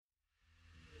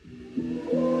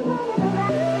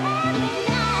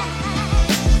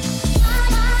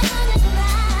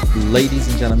Ladies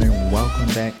and gentlemen, welcome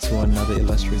back to another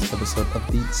illustrious episode of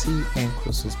the Tea and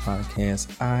Crystals podcast.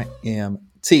 I am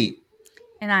T.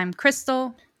 And I'm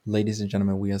Crystal. Ladies and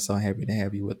gentlemen, we are so happy to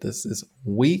have you with us this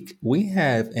week. We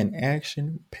have an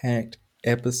action-packed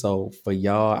episode for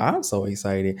y'all. I'm so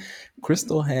excited.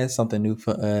 Crystal has something new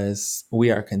for us. We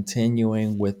are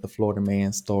continuing with the Florida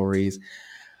Man stories.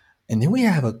 And then we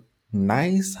have a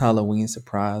nice Halloween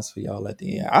surprise for y'all at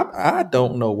the end. I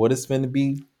don't know what it's going to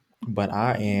be, but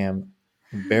I am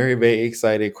very, very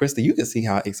excited. Crystal, you can see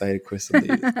how excited Crystal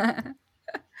is.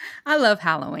 I love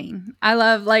Halloween. I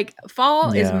love,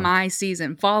 fall is Yeah. my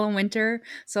season, fall and winter.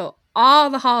 So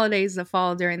all the holidays that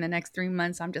fall during the next 3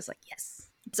 months, I'm just like, yes,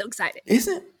 I'm so excited.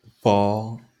 Isn't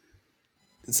fall?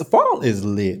 So fall is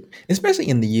lit, especially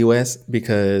in the US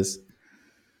because,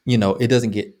 it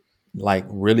doesn't get like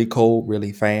really cold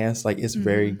really fast. Like it's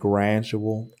very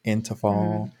gradual into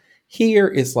fall. Here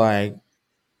it's like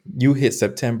you hit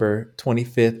September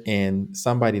 25th and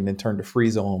somebody then turned the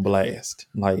freezer on blast.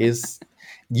 Like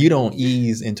you don't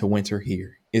ease into winter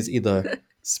here. It's either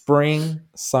spring,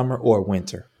 summer, or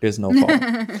winter. There's no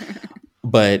fall.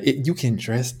 But you can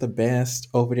dress the best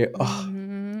over there. Oh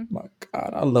my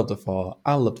God. I love the fall.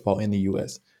 I love the fall in the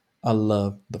US. I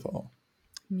love the fall.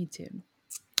 Me too.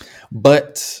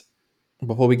 But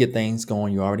before we get things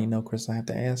going, you already know, Chris, I have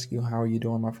to ask you, how are you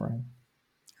doing, my friend?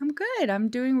 I'm good. I'm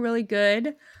doing really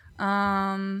good.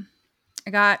 I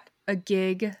got a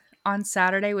gig on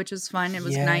Saturday, which was fun. It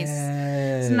was nice.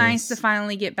 It's nice to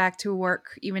finally get back to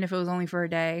work, even if it was only for a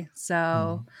day.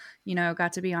 So,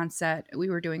 got to be on set. We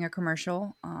were doing a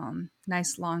commercial.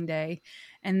 Nice long day.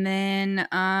 And then,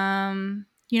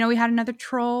 we had another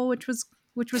troll, which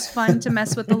was fun to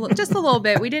mess with just a little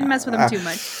bit. We didn't mess with him too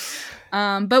much.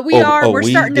 But we're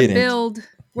starting to build.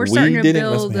 We're starting to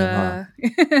build.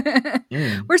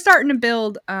 We're starting to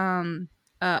build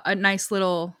a nice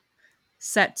little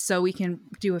set so we can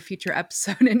do a future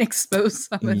episode and expose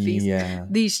some of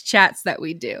these chats that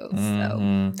we do.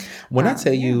 So when I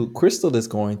tell you, Crystal is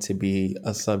going to be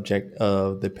a subject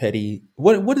of the petty.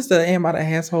 What is the Am I the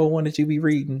Asshole one that you be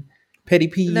reading? Petty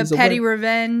peeves. The petty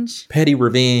revenge. Petty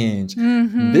revenge.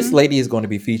 Mm-hmm. This lady is going to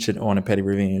be featured on a petty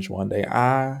revenge one day.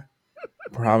 I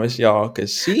promise y'all,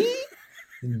 because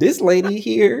this lady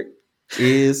here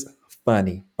is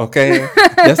funny. Okay,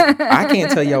 I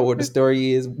can't tell y'all what the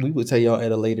story is. We will tell y'all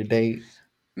at a later date.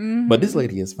 But this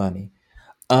lady is funny.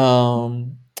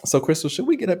 So Crystal, should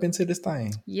we get up into this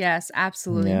thing? Yes,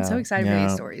 absolutely. I'm so excited for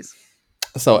these stories.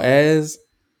 So as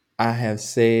I have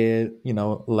said,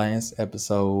 last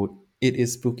episode, it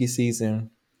is spooky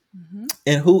season.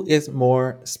 And who is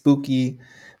more spooky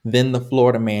than the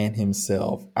Florida Man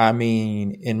himself? I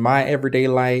mean, in my everyday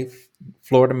life,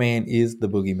 Florida Man is the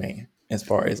boogeyman as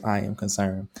far as I am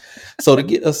concerned. So to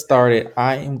get us started,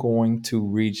 I am going to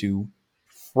read you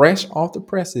fresh off the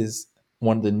presses,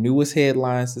 one of the newest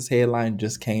headlines. This headline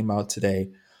just came out today.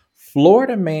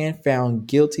 Florida man found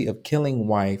guilty of killing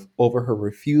wife over her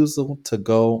refusal to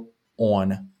go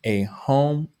on a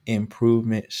home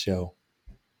improvement show.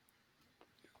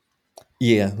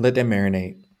 Yeah, let that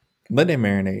marinate.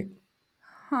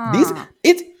 Huh.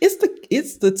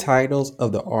 It's the titles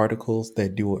of the articles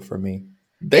that do it for me.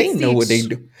 They know what they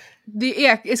do.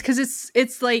 It's because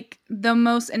it's like the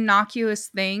most innocuous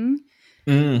thing,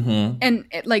 and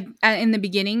in the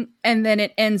beginning, and then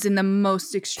it ends in the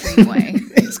most extreme way.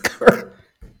 It's correct.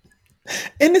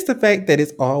 And it's the fact that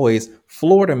it's always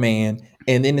Florida man,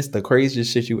 and then it's the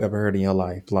craziest shit you ever heard in your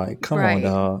life. Like, come on,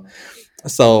 dog.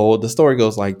 So the story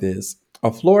goes like this.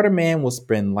 A Florida man will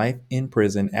spend life in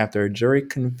prison after a jury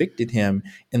convicted him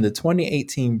in the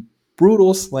 2018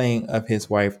 brutal slaying of his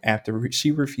wife after she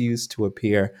refused to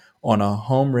appear on a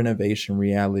home renovation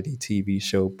reality TV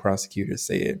show, prosecutors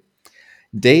said.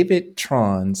 David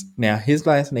Trons, now his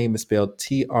last name is spelled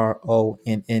Tronnes.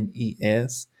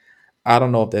 I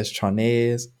don't know if that's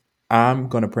Tronnes. I'm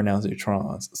going to pronounce it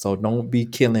Trons. So don't be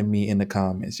killing me in the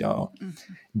comments, y'all.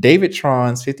 David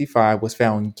Trons, 55, was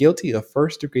found guilty of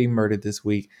first-degree murder this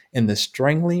week in the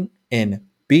strangling and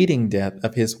beating death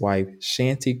of his wife,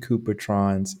 Shanti Cooper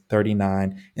Trons,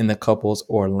 39, in the couple's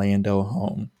Orlando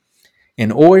home.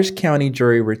 An Orange County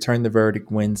jury returned the verdict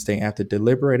Wednesday after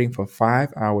deliberating for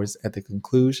 5 hours at the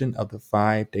conclusion of the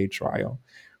 5-day trial.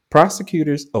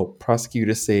 Prosecutors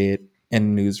said in a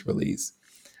news release.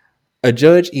 A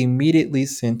judge immediately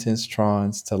sentenced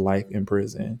Trons to life in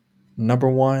prison. Number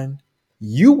one,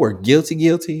 you were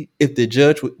guilty. If the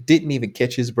judge didn't even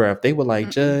catch his breath, they were like,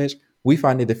 Judge, we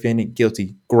find the defendant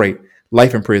guilty. Great.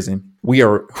 life in prison. We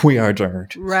are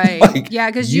adjourned. Right. Like Yeah,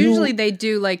 because usually you they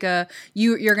do like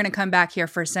you're gonna come back here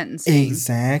for sentencing.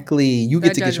 exactly. You get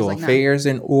The to get judge was your like, no. affairs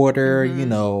in order.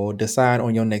 Mm-hmm. Decide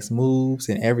on your next moves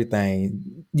and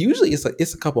everything. Usually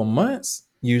it's a couple months.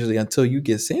 Usually until you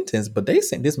get sentenced, but they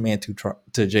sent this man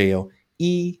to jail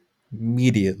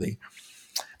immediately.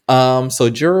 So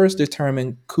jurors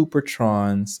determined Cooper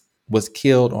Trons was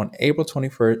killed on April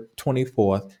 24th,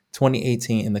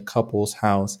 2018 in the couple's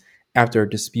house after a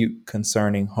dispute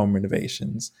concerning home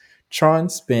renovations. Tron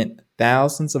spent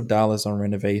thousands of dollars on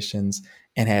renovations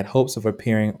and had hopes of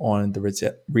appearing on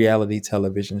the reality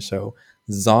television show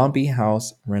Zombie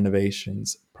House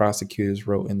Renovations, prosecutors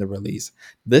wrote in the release.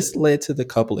 This led to the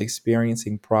couple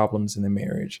experiencing problems in the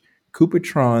marriage. Cooper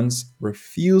Tron's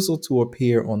refusal to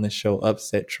appear on the show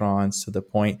upset Trons to the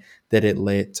point that it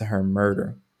led to her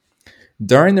murder.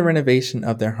 During the renovation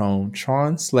of their home,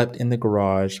 Tron slept in the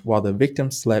garage while the victim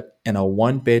slept in a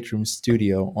one-bedroom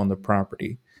studio on the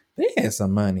property. They had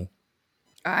some money.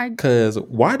 I Cause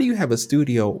why do you have a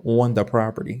studio on the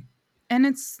property? And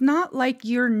it's not like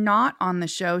you're not on the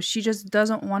show. She just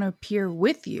doesn't want to appear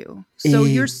with you. So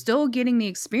you're Eh, still getting the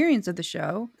experience of the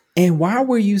show. and why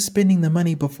were you spending the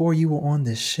money before you were on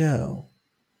the show?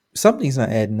 Something's not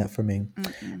adding up for me.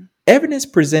 Mm-mm. Evidence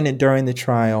presented during the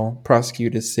trial,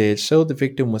 prosecutors said, showed the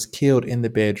victim was killed in the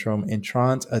bedroom and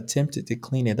Trons attempted to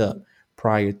clean it up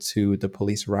prior to the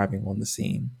police arriving on the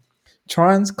scene.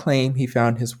 Trons claimed he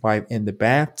found his wife in the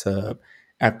bathtub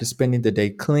after spending the day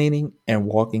cleaning and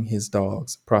walking his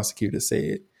dogs, prosecutors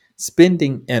said.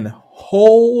 Spending a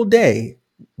whole day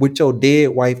with your dead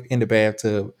wife in the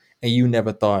bathtub and you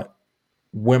never thought,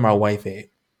 where my wife at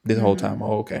this whole time? Mm-hmm.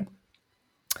 Oh, okay.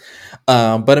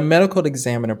 But a medical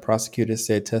examiner, prosecutor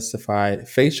said, testified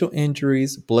facial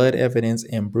injuries, blood evidence,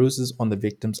 and bruises on the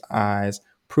victim's eyes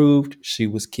proved she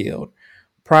was killed.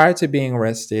 Prior to being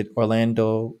arrested,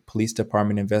 Orlando Police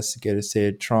Department investigators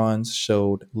said Trons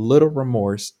showed little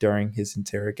remorse during his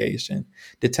interrogation.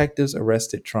 Detectives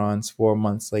arrested Trons 4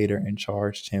 months later and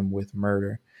charged him with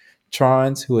murder.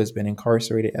 Trons, who has been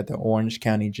incarcerated at the Orange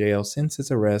County Jail since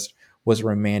his arrest, was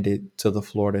remanded to the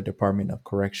Florida Department of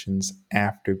Corrections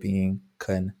after being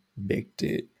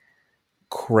convicted.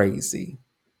 Crazy.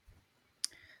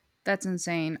 That's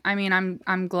insane. I mean,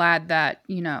 I'm glad that,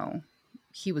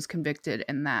 he was convicted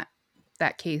and that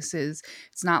case is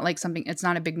it's not like something it's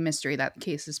not a big mystery that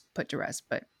case is put to rest,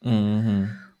 but Hmm.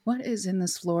 what is in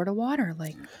this Florida water?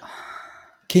 Like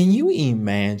Can you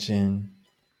imagine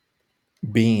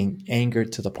being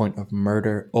angered to the point of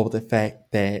murder over the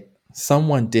fact that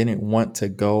someone didn't want to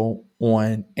go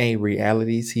on a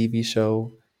reality TV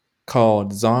show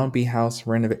called Zombie House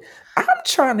Renovation? I'm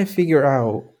trying to figure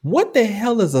out what the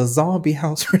hell is a zombie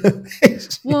house renovation?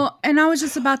 Well, and I was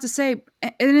just about to say,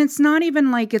 and it's not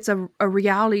even like it's a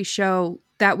reality show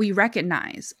that we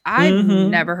recognize. I've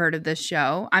Mm-hmm. never heard of this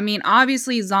show. I mean,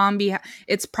 obviously,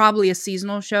 it's probably a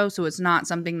seasonal show, so it's not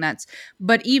something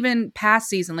but even past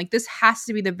season, like this has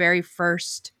to be the very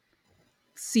first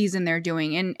season they're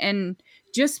doing. And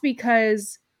just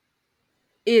because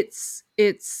it's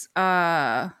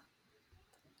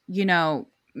you know,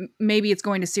 maybe it's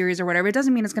going to series or whatever. It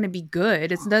doesn't mean it's going to be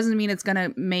good. It doesn't mean it's going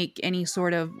to make any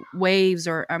sort of waves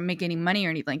or make any money or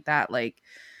anything like that. Like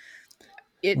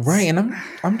Right, it's and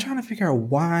I'm trying to figure out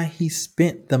why he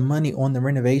spent the money on the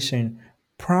renovation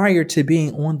prior to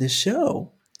being on the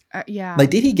show. yeah,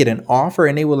 Like, did he get an offer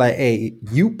and they were like, hey,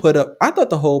 you put up? I thought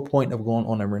the whole point of going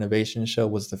on a renovation show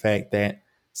was the fact that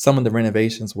some of the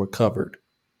renovations were covered.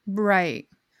 right.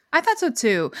 I thought so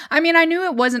too. I mean, I knew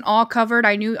it wasn't all covered.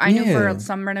 I knew for Yeah.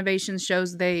 some renovation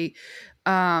shows they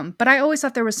but I always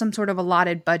thought there was some sort of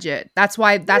allotted budget. That's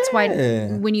why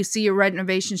Yeah. when you see a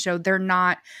renovation show,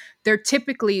 they're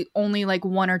typically only like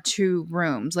one or two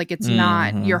rooms. Like it's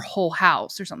not your Mm-hmm. whole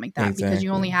house or something like that because you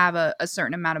only Exactly. have a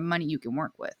certain amount of money you can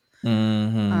work with.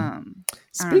 Mm-hmm. Um,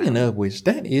 I don't Speaking know. of which,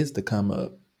 that is the come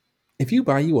up. If you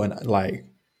buy you like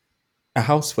a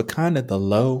house for kind of the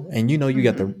low, and you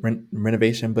got the Hmm.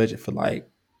 renovation budget for like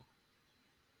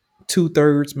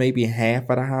 2/3, maybe half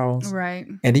of the house, Right.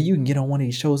 and then you can get on one of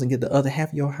these shows and get the other half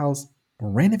of your house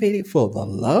renovated for the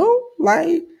low.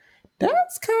 Like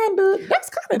that's kind of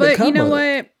the But you come know up.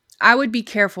 what? I would be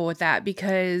careful with that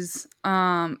because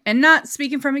and not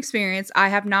speaking from experience, I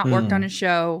have not worked on a Mm.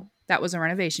 show that was a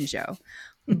renovation show.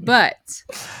 But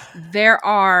there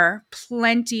are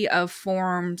plenty of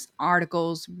forums,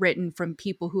 articles written from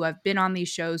people who have been on these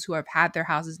shows who have had their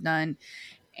houses done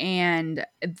and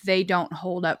they don't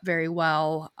hold up very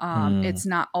well. Mm. It's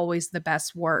not always the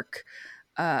best work,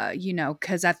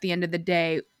 because at the end of the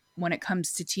day, when it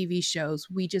comes to TV shows,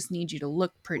 we just need you to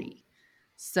look pretty.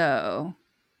 So,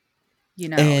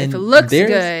 if it And looks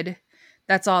good,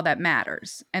 that's all that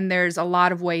matters. And there's a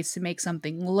lot of ways to make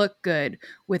something look good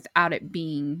without it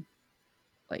being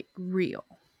like real.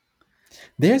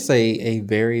 there's a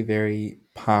very, very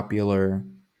popular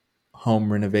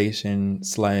home renovation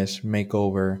slash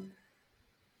makeover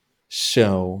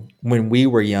show when we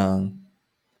were young.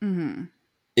 Mm-hmm.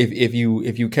 If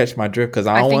you catch my drift, because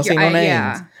I I don't want think to say no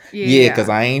names. Yeah, because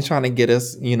yeah. I ain't trying to get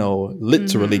us,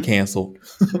 literally Mm-hmm. canceled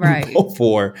Right.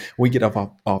 before we get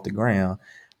off the ground.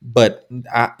 But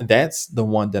that's the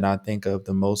one that I think of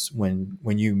the most when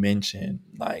you mention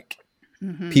like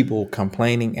Mm-hmm. people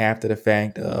complaining after the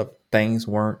fact of things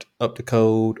weren't up to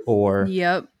code, or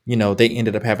Yep. they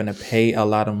ended up having to pay a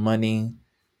lot of money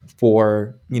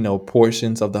for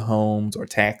portions of the homes or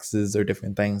taxes or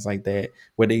different things like that,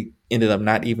 where they ended up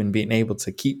not even being able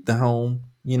to keep the home.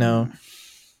 Mm-hmm.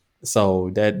 So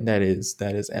that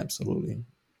is absolutely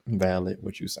valid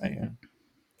what you're saying.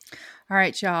 All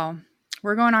right, y'all.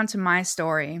 We're going on to my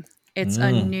story. It's a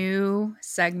Mm. new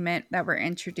segment that we're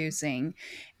introducing.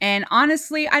 And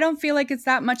honestly, I don't feel like it's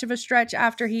that much of a stretch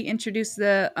after he introduced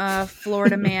the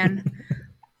Florida man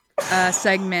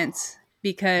segment, Mm.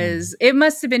 because it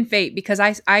must have been fate, because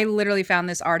I literally found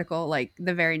this article like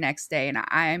the very next day, and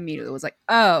I immediately was like,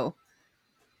 oh,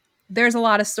 there's a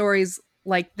lot of stories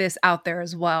like this out there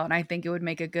as well. And I think it would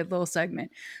make a good little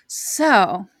segment.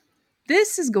 So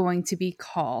this is going to be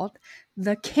called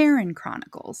the Karen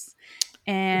Chronicles.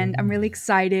 And I'm really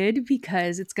excited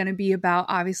because it's going to be about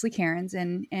obviously Karens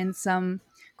and some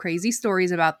crazy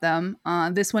stories about them.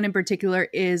 This one in particular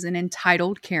is an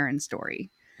entitled Karen story.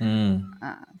 Mm.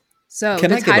 Uh, so Can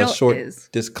the I give a title short is,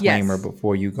 disclaimer yes,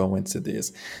 before you go into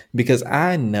this? Because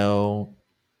I know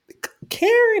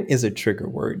Karen is a trigger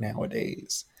word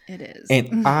nowadays. it is.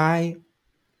 And I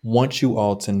want you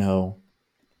all to know,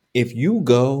 if you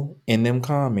go in them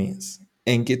comments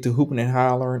and get to hooping and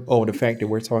hollering over the fact that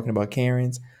we're talking about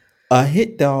Karens, a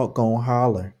hit dog gonna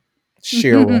holler.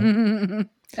 Cheryl.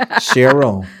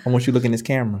 Cheryl. I want you to look in this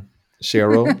camera.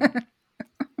 Cheryl.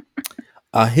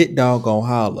 A hit dog gonna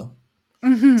holler.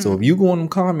 So if you go in them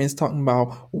comments talking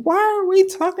about, why are we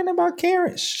talking about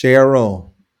Karen?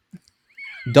 Cheryl,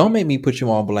 don't make me put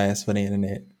you on blast for the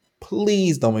internet.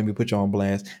 Please don't make me put you on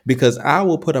blast, because I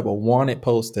will put up a wanted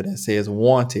poster that says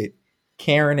wanted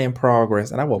Karen in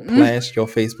progress, and I will plaster your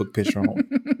Facebook picture on.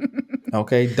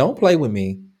 Okay? Don't play with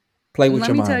me. Play with let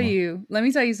your me tell mama. you, let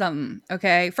me tell you something.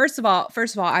 Okay. First of all,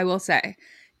 I will say,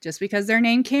 just because they're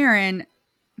named Karen,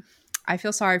 I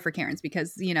feel sorry for Karens,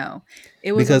 because, it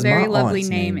was a Because my very lovely aunt's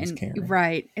name. name is And Karen.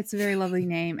 right, it's a very lovely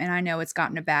name. And I know it's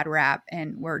gotten a bad rap,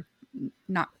 and we're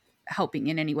not helping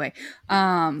in any way.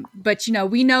 But,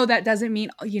 we know that doesn't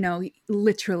mean,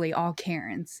 literally all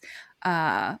Karens.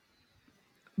 Uh,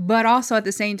 but also at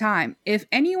the same time, if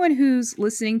anyone who's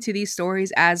listening to these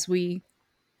stories as we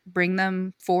bring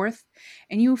them forth,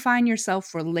 and you find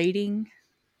yourself relating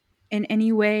in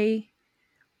any way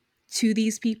to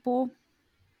these people,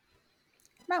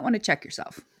 you might want to check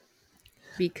yourself.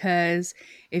 Because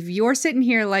if you're sitting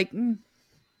here like,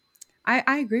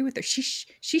 I agree with her, she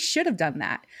should have done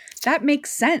that. That makes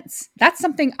sense. That's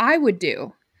something I would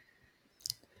do.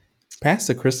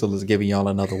 Pastor Crystal is giving y'all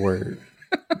another word.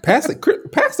 Pastor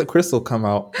Crystal come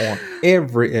out on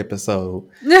every episode,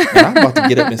 and I'm about to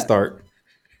get up and start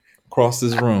across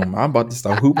this room. I'm about to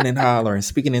start hooping and hollering,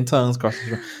 speaking in tongues across this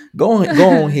room. Go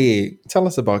on ahead. Tell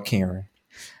us about Karen.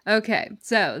 Okay,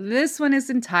 so this one is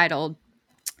entitled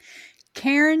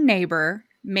Karen Neighbor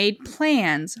Made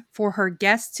Plans for Her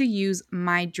Guests to Use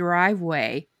My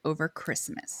Driveway Over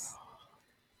Christmas.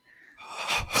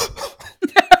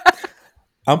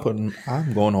 I'm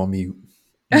going on mute.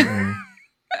 Mm-mm.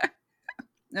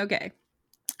 Okay.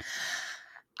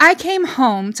 I came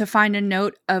home to find a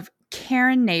note of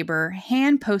Karen Neighbor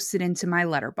hand posted into my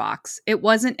letterbox. It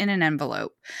wasn't in an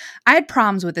envelope. I had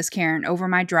problems with this Karen over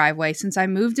my driveway since I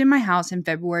moved in my house in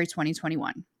February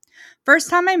 2021. First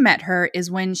time I met her is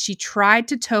when she tried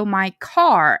to tow my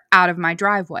car out of my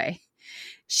driveway.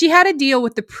 She had a deal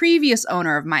with the previous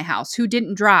owner of my house, who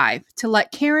didn't drive, to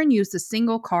let Karen use the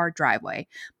single car driveway.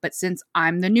 But since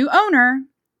I'm the new owner,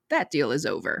 that deal is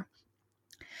over.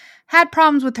 Had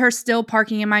problems with her still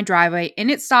parking in my driveway,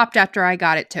 and it stopped after I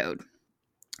got it towed.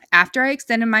 After I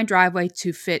extended my driveway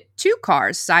to fit two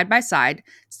cars side by side,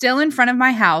 still in front of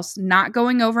my house, not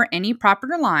going over any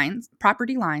property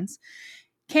lines,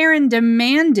 Karen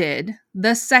demanded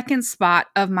the second spot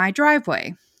of my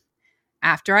driveway.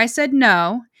 After I said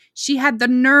no, she had the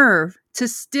nerve to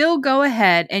still go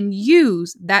ahead and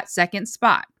use that second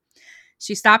spot.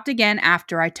 She stopped again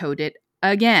after I towed it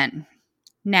again.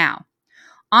 Now,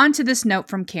 on to this note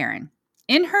from Karen.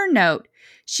 In her note,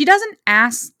 she doesn't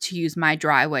ask to use my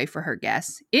driveway for her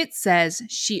guests. It says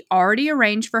she already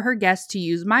arranged for her guests to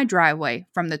use my driveway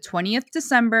from the 20th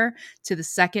December to the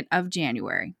 2nd of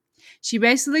January. She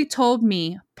basically told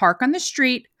me park on the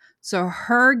street so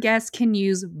her guests can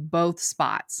use both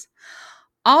spots.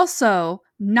 Also,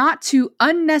 not to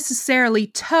unnecessarily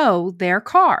tow their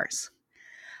cars.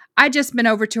 I just been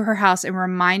over to her house and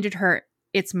reminded her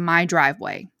it's my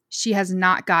driveway. She has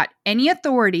not got any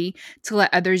authority to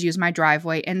let others use my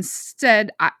driveway.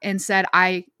 Instead, said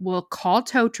I will call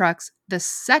tow trucks the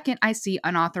second I see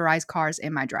unauthorized cars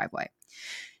in my driveway.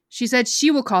 She said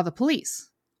she will call the police.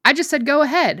 I just said, go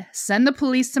ahead. Send the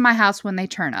police to my house when they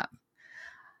turn up.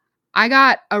 I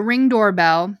got a Ring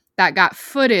doorbell that got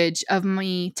footage of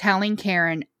me telling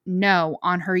Karen no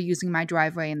on her using my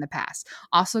driveway in the past.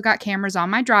 Also got cameras on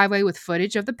my driveway with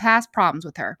footage of the past problems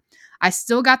with her. I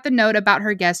still got the note about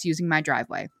her guests using my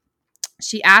driveway.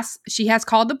 She has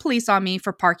called the police on me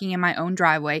for parking in my own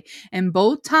driveway, and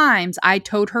both times I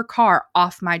towed her car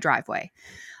off my driveway.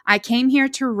 I came here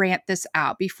to rant this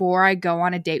out before I go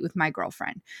on a date with my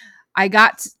girlfriend. I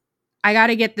got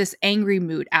to get this angry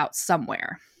mood out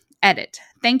somewhere. Edit.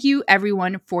 Thank you,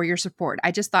 everyone, for your support. I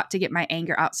just thought to get my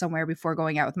anger out somewhere before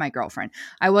going out with my girlfriend.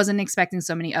 I wasn't expecting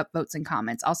so many upvotes and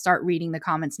comments. I'll start reading the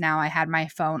comments now. I had my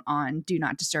phone on Do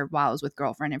Not Disturb while I was with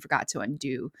girlfriend and forgot to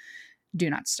undo Do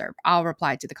Not Disturb. I'll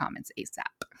reply to the comments ASAP.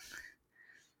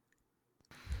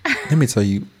 Let me tell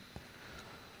you.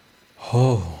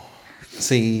 Oh,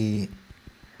 see,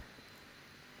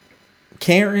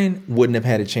 Karen wouldn't have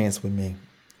had a chance with me.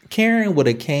 Karen would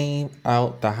have came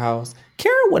out the house.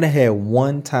 Karen would have had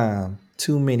one time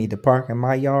too many to park in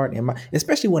my yard,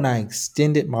 especially when I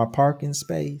extended my parking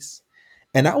space.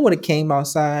 And I would have came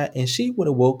outside and she would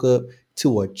have woke up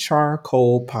to a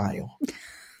charcoal pile.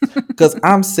 Because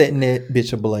I'm setting that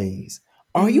bitch ablaze.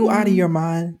 Are you out of your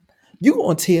mind? You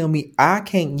gonna tell me I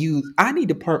need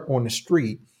to park on the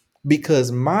street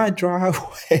because my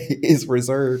driveway is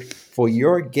reserved for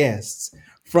your guests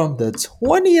from the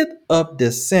 20th of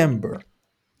December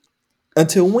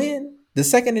until when? The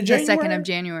 2nd of January? The 2nd of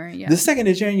January, yeah. The 2nd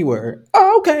of January.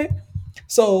 Oh, okay.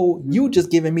 So you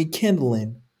just giving me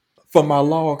kindling for my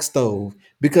log stove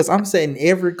because I'm setting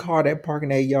every car that park in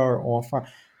that yard on fire.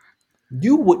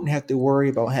 You wouldn't have to worry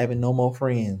about having no more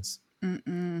friends.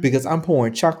 Because I'm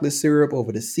pouring chocolate syrup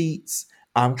over the seats.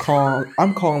 I'm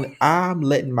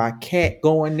letting my cat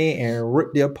go in there and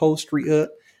rip the upholstery up.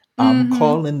 I'm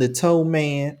calling the tow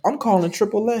man. I'm calling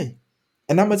AAA.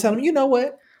 And I'm gonna tell him, you know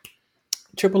what?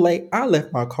 AAA, I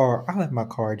left my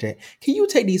car, Jack. Can you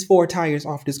take these 4 tires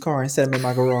off this car and set them in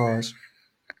my garage?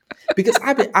 Because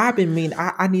I've been mean.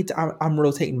 I'm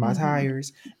rotating my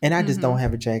tires and I just don't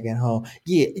have a jack at home.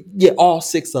 Yeah, all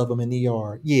 6 of them in the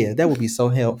yard. Yeah, that would be so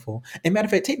helpful. And matter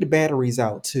of fact, take the batteries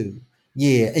out too.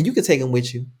 Yeah, and you can take them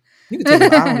with you. You can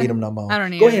take them. I don't need them no more. I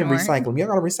don't need Go them ahead and anymore. recycle them. Y'all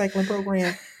got a recycling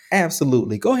program?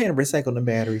 Absolutely. Go ahead and recycle the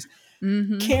batteries.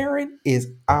 Karen is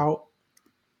out.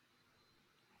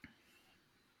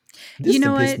 This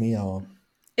pissed me off.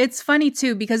 It's funny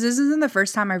too, because this isn't the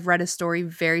first time I've read a story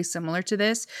very similar to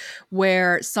this,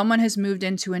 where someone has moved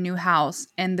into a new house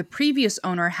and the previous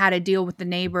owner had a deal with the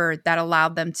neighbor that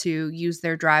allowed them to use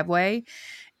their driveway.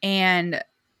 And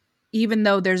even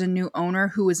though there's a new owner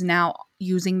who is now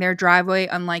using their driveway,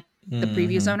 unlike the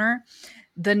previous owner,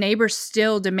 the neighbor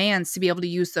still demands to be able to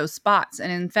use those spots.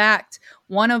 And in fact,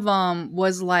 one of them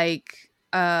was like,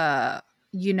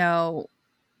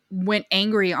 went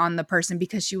angry on the person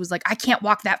because she was like, I can't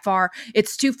walk that far.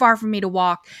 It's too far for me to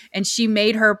walk. And she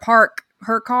made her park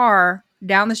her car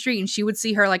down the street, and she would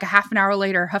see her like a half an hour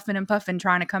later huffing and puffing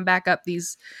trying to come back up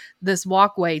this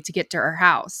walkway to get to her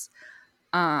house.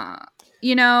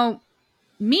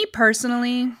 Me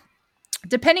personally,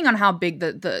 depending on how big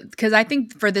because I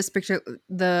think for this picture,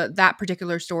 that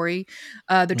particular story,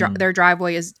 their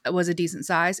driveway was a decent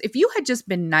size. If you had just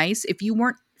been nice, if you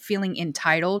weren't feeling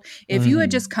entitled, if you had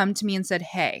just come to me and said,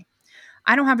 hey,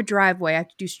 I don't have a driveway, I have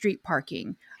to do street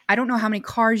parking, I don't know how many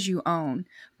cars you own,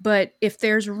 but if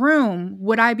there's room,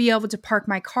 would I be able to park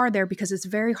my car there because it's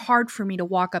very hard for me to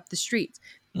walk up the streets?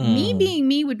 Me being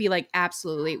me would be like,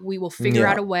 absolutely, we will figure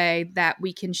out a way that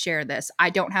we can share this.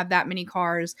 I don't have that many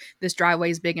cars, this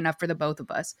driveway is big enough for the both of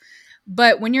us.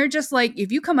 But when you're just like,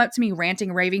 if you come up to me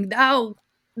ranting, raving, oh,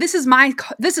 this is my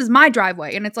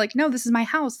driveway, and it's like, no, this is my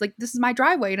house, like this is my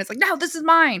driveway, and it's like, no, this is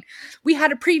mine, we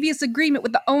had a previous agreement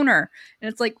with the owner, and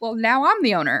it's like, well, now I'm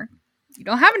the owner, you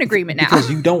don't have an agreement now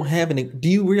because you don't have any. Do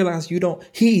you realize you don't?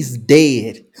 He's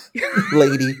dead,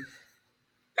 lady.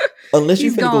 Unless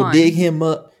you finna go dig him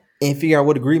up and figure out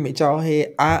what agreement y'all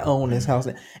had. I own this house,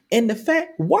 and the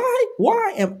fact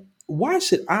why why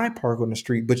should I park on the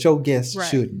street, but your guests Right.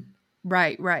 shouldn't?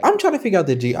 Right. I'm trying to figure out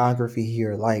the geography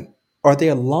here. Like, are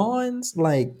there lawns?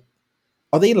 Like,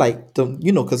 are they like the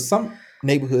because some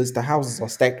neighborhoods the houses are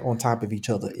stacked on top of each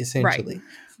other Right. essentially.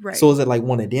 Right. So is it like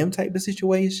one of them type of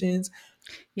situations?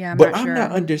 Yeah, I'm But not I'm not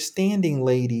sure. understanding,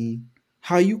 lady,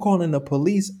 how you calling the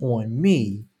police on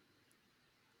me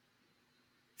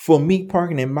for me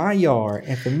parking in my yard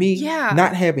and for me Yeah.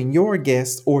 not having your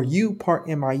guests or you park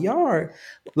in my yard.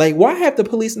 Like, why have the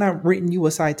police not written you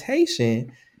a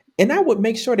citation? And I would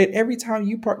make sure that every time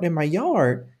you parked in my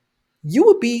yard, you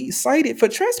would be cited for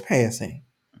trespassing.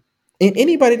 And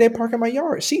anybody that park in my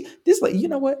yard, this like, you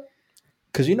know what?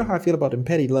 Because you know how I feel about them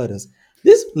petty letters.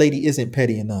 This lady isn't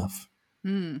petty enough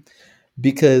Mm.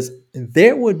 because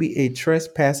there would be a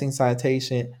trespassing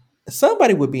citation.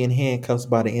 Somebody would be in handcuffs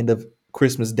by the end of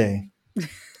Christmas Day.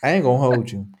 I ain't gonna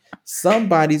hold you.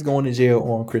 Somebody's going to jail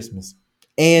on Christmas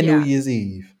and New Yeah. Year's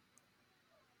Eve.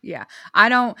 Yeah. I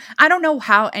don't know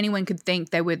how anyone could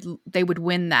think they would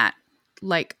win that.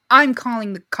 Like, I'm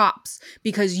calling the cops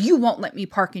because you won't let me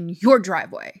park in your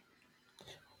driveway.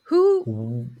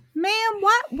 Who, ma'am,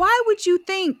 why would you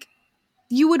think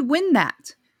you would win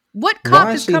that? What cop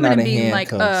Why is is she coming not and in being like,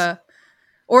 handcuffs?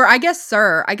 or I guess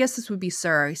sir. I guess this would be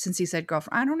sir since he said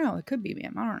girlfriend. I don't know. It could be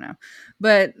ma'am. I don't know.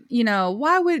 But,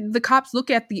 why would the cops look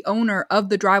at the owner of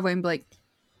the driveway and be like,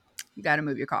 you got to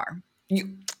move your car.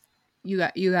 You, You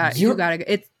got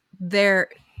to, it's there.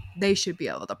 They should be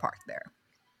able to park there.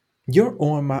 you're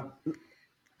on my.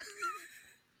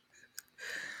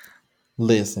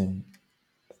 Listen,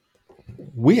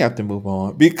 we have to move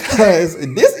on because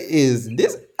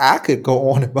this. I could go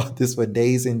on about this for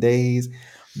days and days,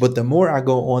 but the more I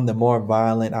go on, the more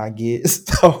violent I get.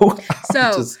 So I'm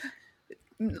So just.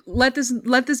 let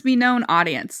this be known,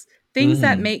 audience. Things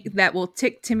that will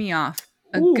tick Timmy off.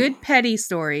 A Ooh, good petty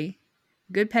story,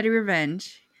 good petty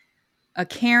revenge, a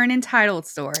Karen entitled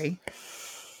story,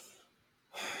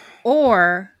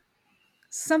 or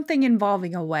something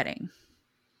involving a wedding.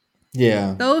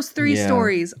 yeah, Those three yeah,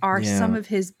 stories are some yeah. of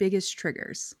his biggest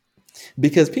triggers.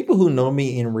 Because people who know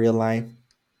me in real life,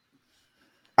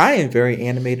 I am very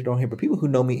animated on here, but people who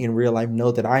know me in real life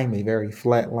know that I am a very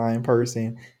flatline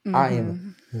person. I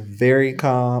am Mm-hmm. very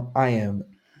calm.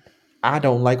 I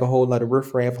don't like a whole lot of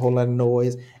riffraff, a whole lot of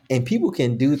noise. And people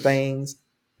can do things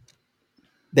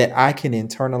that I can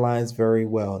internalize very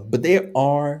well. But there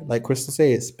are, like Crystal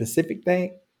said, specific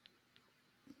things.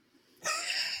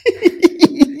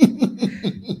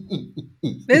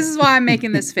 This is why I'm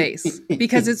making this face,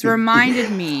 because it's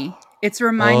reminded me. It's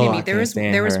reminded Oh, me. I can't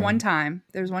stand There was her. one time.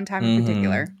 There was one time in Mm-hmm.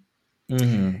 particular,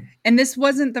 Mm-hmm. and this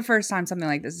wasn't the first time something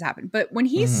like this has happened. But when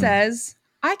he Mm-hmm. says,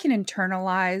 "I can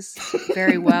internalize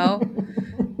very well,"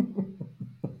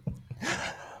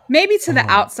 maybe to the Oh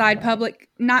outside God. public,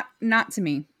 not to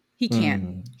me. He can't.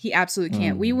 Mm-hmm. He absolutely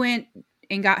can't. We Mm-hmm. went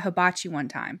and got hibachi one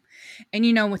time, and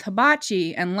with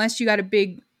hibachi, unless you got a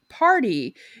big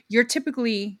party, you're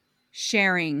typically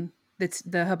sharing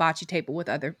the hibachi table with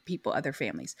other people, other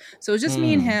families. So it was just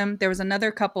me and Mm-hmm. him. There was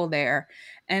another couple there,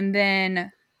 and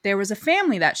then there was a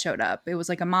family that showed up. It was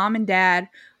like a mom and dad.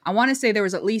 I want to say there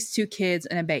was at least 2 kids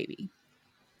and a baby.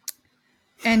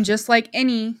 And just like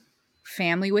any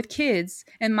family with kids,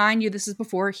 and mind you, this is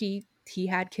before he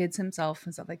had kids himself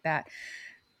and stuff like that.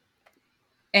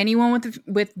 Anyone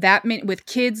with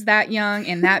kids that young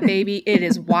and that baby, it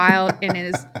is wild, and it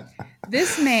is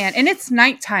this man, and it's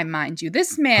nighttime, mind you.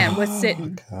 This man was Oh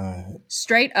sitting God.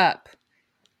 straight up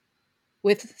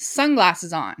with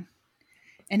sunglasses on,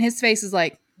 and his face is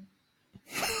like,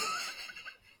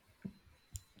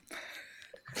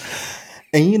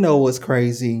 And you know what's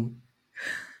crazy?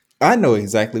 I know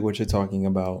exactly what you're talking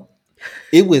about.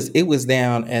 It was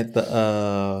down at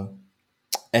the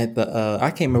I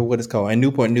can't remember what it's called, at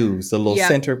Newport News, the little yep,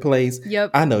 center place.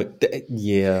 yep. I know,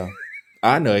 yeah,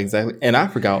 I know exactly, and I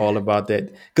forgot all about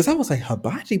that because I was like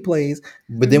hibachi place,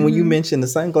 but then when you Mm-hmm. mentioned the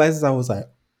sunglasses, I was like,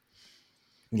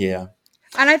 yeah,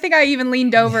 And I think I even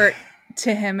leaned over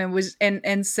to him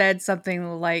and said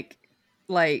something like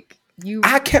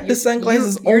I kept the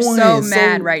sunglasses you're so on,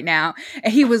 mad so right now.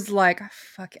 And he was like,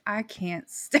 fuck, I can't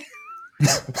stand.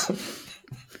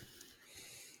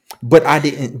 but I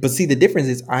didn't. But see, the difference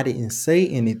is I didn't say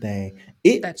anything.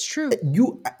 It That's true.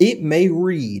 it may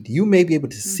read, you may be able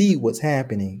to see Mm-hmm. what's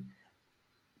happening,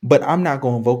 but I'm not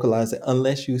going to vocalize it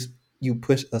unless you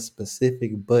push a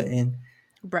specific button,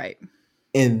 Right.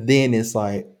 and then it's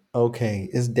like, okay,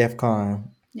 it's DEF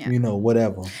CON. Yeah. You know,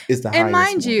 whatever. It's the And highest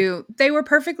mind one. you, they were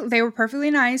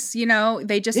perfectly nice, you know.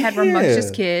 They just had rambunctious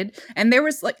Yeah. kid, and there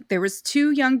was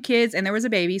two young kids and there was a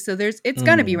baby, so it's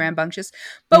going to be Mm. rambunctious.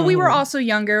 But we were Hmm. also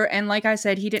younger, and like I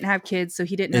said, he didn't have kids, so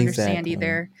he didn't understand Exactly.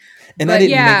 either. And I But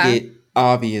didn't make yeah, it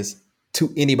obvious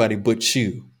to anybody but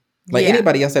you. Like yeah.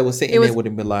 anybody else that was It sitting there was would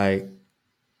have been like,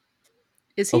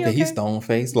 is he okay, he's okay? stone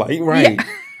faced. Like, Yeah. right.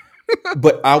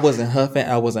 But I wasn't huffing,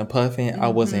 I wasn't puffing, I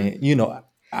Mhm. wasn't, you know,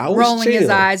 I was Rolling his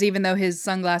chill. eyes even though his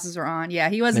sunglasses were on. Yeah,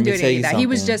 he Let wasn't me doing tell any of you that. He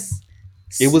was something. just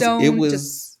It was it stone just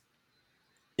was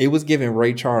it was giving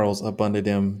Ray Charles up under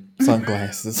them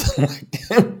sunglasses. Like,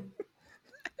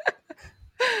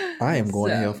 I am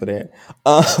going to hell so for that.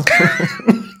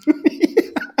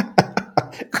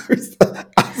 Krista,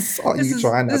 I saw this you is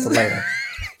trying not this to is laugh.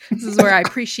 this is where I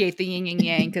appreciate the yin and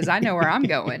yang because I know where I'm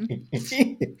going.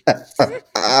 You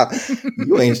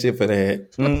ain't shit for that.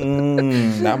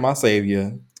 Not my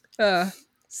savior. Uh,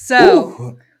 so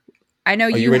Ooh, I know are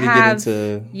you you ready to get have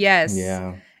into? yes,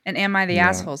 Yeah, an Am I the yeah.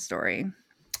 Asshole story.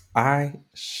 I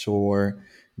sure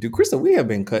do. Krista, we have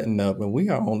been cutting up, and we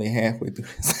are only halfway through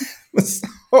this.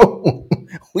 So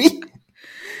we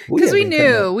Because have been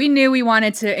cutting up. we knew we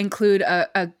wanted to include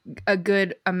a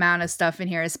good amount of stuff in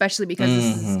here, especially because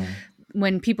this is Hmm.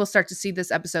 when people start to see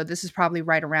this episode, this is probably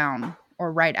right around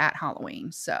or right at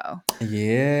Halloween. So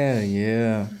Yeah,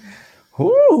 yeah.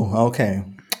 Whew, okay.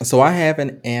 So I have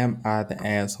an "Am I the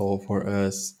Asshole" for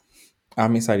us.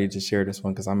 I'm excited to share this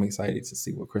one because I'm excited to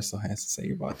see what Crystal has to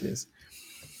say about this.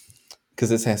 Because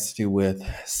this has to do with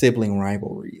sibling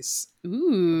rivalries.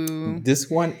 ooh. This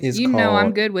one is You know I'm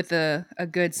called good with a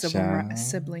good Child.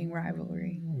 sibling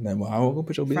rivalry No, I won't go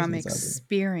put your from business out there.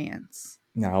 experience.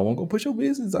 No, I won't go put your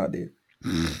business out there.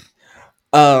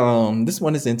 This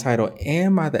one is entitled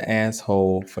 "Am I the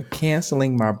Asshole for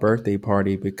Canceling My Birthday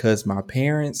Party Because My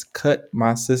Parents Cut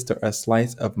My Sister a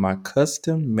Slice of My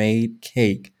Custom Made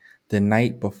Cake the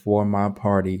night before my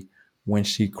party when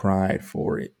she cried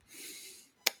for it?"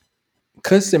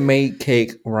 Custom made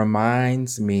cake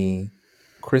reminds me,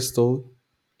 Crystal,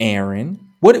 Aaron.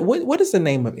 What is the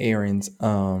name of Aaron's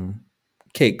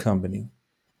cake company?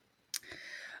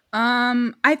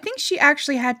 I think she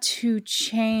actually had to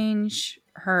change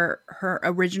her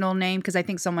original name because I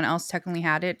think someone else technically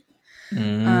had it.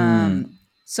 Mm, Um,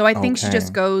 so I think she okay.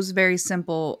 just goes very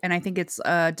simple, and I think it's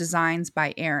designs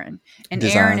by Aaron, and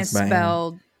Aaron Designs is by Aaron.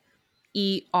 spelled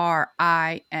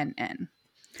Erinn,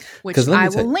 which Because let I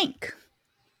me tell will you, link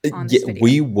on this yeah, video.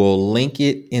 we will link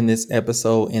it in this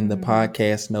episode in the Hmm.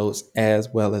 podcast notes as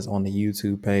well as on the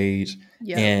YouTube page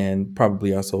Yep. and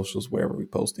probably our socials wherever we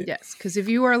post it. Yes, because if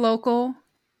you are local,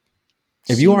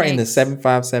 If she you are in the makes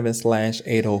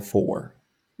 757/804.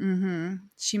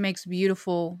 She makes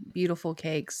beautiful, beautiful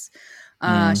cakes.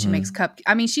 She makes Mm-hmm.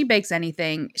 I mean, she bakes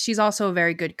anything. She's also a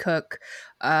very good cook.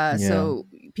 Yeah. So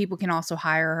people can also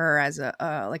hire her as a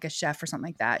like a chef or something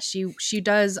like that. She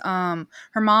does. Her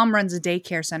mom runs a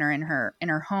daycare center in her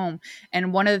home,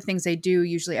 and one of the things they do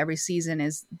usually every season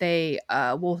is they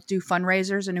will do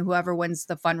fundraisers, and whoever wins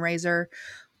the fundraiser,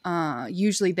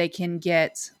 usually they can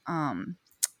get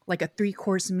like a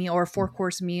 3-course meal or a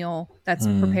 4-course meal that's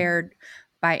Mm. prepared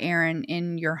by Aaron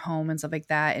in your home and stuff like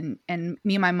that. And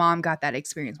me and my mom got that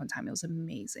experience one time. It was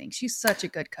amazing. She's such a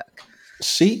good cook.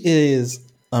 She is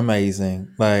amazing.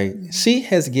 Like Mhm. she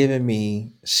has given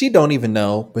me, she don't even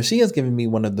know, but she has given me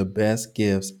one of the best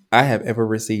gifts I have ever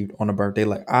received on a birthday.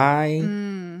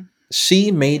 Mm.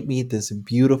 She made me this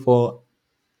beautiful.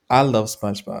 I love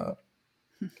SpongeBob.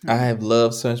 I have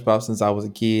loved SpongeBob since I was a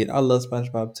kid. I love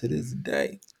SpongeBob to this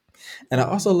day. And I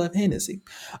also love Hennessy.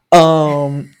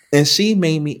 And she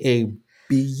made me a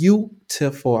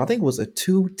beautiful, I think it was a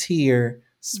 2-tier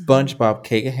Mhm. SpongeBob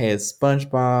cake. It had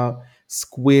SpongeBob,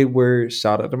 Squidward.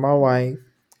 Shout out to my wife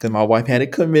because my wife had a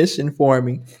commission for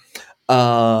me.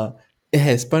 Uh, it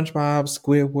had SpongeBob,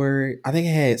 Squidward. I think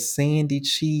it had Sandy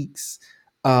Cheeks,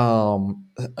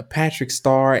 Patrick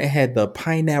Star. It had the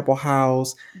Pineapple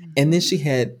House, and then she Mhm.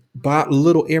 had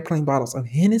little airplane bottles of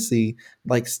Hennessy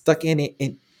like stuck in it,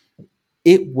 and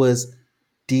it was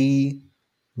the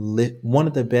one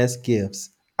of the best gifts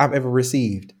I've ever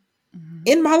received Mhm.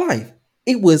 in my life.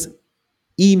 It was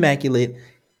immaculate.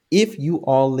 If you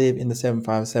all live in the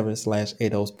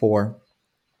 757/804,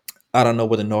 I don't know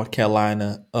what the North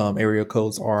Carolina area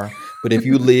codes are, but if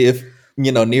you live,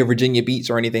 near Virginia Beach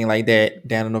or anything like that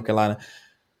down in North Carolina,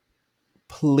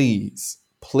 please,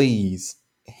 please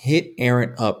hit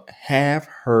Erin up. Have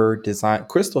her design.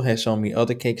 Crystal has shown me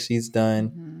other cakes she's done.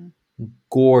 Mhm.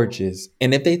 Gorgeous.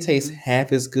 And if they taste Mhm.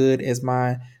 half as good as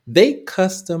mine, they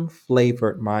custom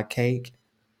flavored my cake.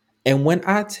 And when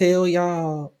I tell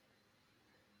y'all,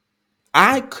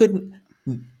 I couldn't.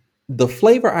 The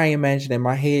flavor I imagined in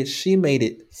my head, she made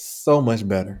it so much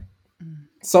better.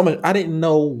 So much. I didn't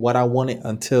know what I wanted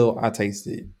until I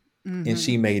tasted it, and Mm-hmm.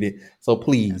 she made it. So Yeah.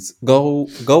 please go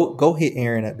hit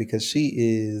Erin up because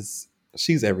she's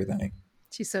everything.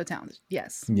 She's so talented.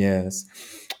 Yes. Yes.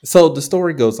 So the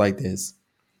story goes like this.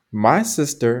 My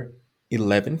sister,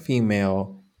 11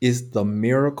 female, is the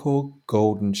miracle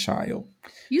golden child.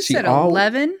 You She said all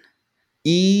 11.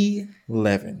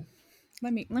 11.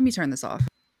 Let me turn this off.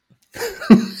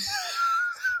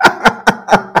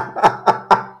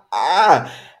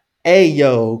 Hey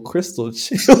yo, Crystal,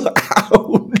 chill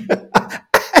out.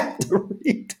 I have to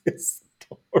read this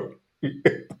story.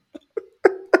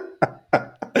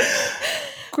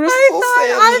 Crystal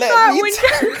said, I let thought me when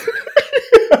turn.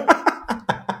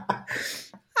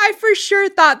 I for sure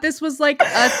thought this was like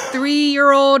a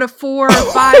 3-year-old, a 4 or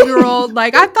 5-year-old.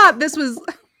 Like I thought this was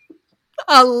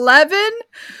 11.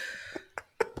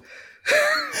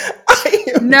 I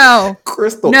am No,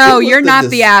 Crystal. no, It was you're the not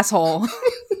the asshole.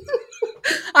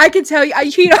 I can tell you. I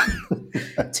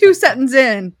 2 sentences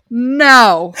in.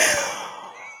 No,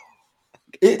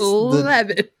 it's the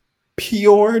 11.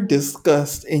 pure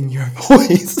disgust in your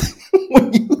voice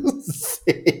when you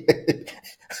said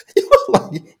you were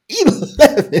like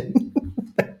 11.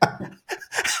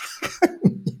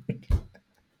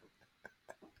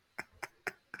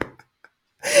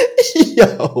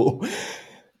 Yo,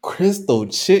 Crystal,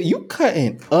 chill. You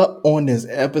cutting up on this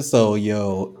episode,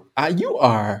 yo. You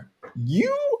are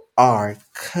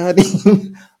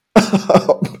cutting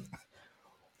up.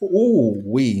 Ooh,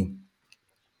 we.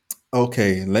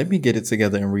 Okay, let me get it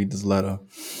together and read this letter.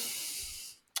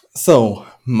 So,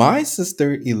 my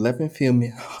sister, 11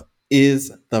 female,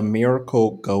 is the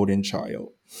miracle golden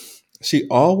child. She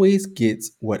always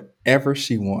gets whatever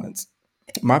she wants.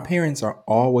 My parents are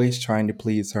always trying to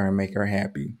please her and make her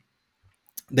happy.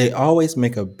 They always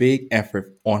make a big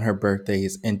effort on her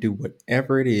birthdays and do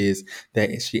whatever it is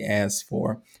that she asks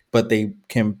for, but they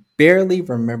can barely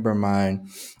remember mine,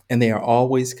 and they are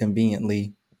always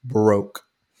conveniently broke.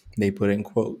 They put in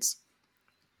quotes.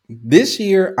 This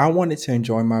year, I wanted to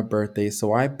enjoy my birthday,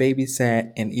 so I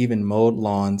babysat and even mowed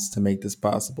lawns to make this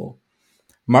possible.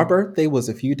 My birthday was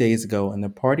a few days ago, and the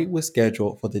party was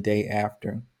scheduled for the day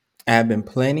after. I had been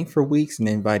planning for weeks and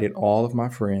invited all of my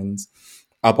friends.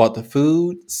 I bought the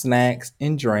food, snacks,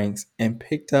 and drinks and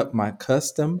picked up my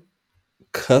custom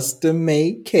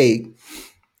made cake,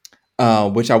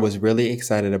 which I was really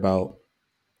excited about.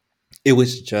 It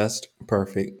was just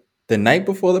perfect. The night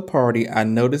before the party, I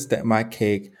noticed that my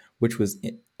cake, which was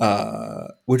in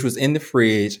the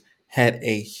fridge, had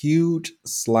a huge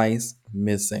slice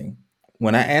missing.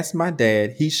 When I asked my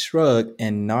dad, he shrugged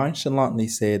and nonchalantly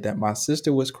said that my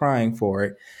sister was crying for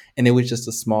it and it was just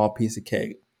a small piece of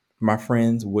cake. My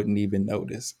friends wouldn't even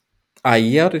notice. I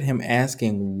yelled at him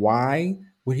asking why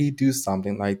would he do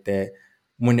something like that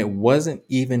when it wasn't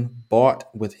even bought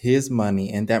with his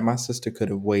money and that my sister could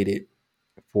have waited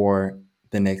for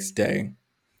the next day.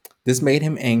 This made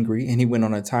him angry, and he went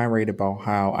on a tirade about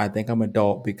how I think I'm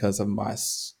adult because of my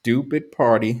stupid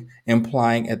party,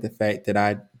 implying at the fact that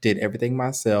I did everything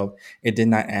myself and did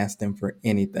not ask them for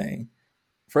anything.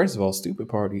 First of all, stupid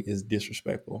party is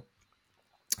disrespectful.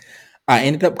 I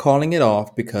ended up calling it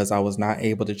off because I was not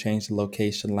able to change the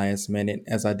location last minute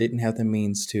as I didn't have the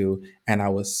means to, and I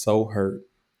was so hurt.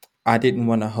 I didn't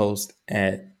want to host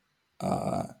uh,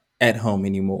 at home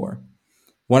anymore.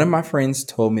 One of my friends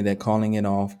told me that calling it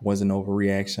off was an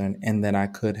overreaction and that I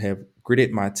could have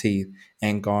gritted my teeth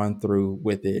and gone through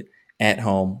with it at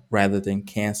home rather than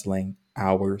canceling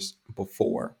hours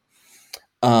before.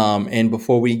 And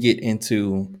before we get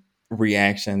into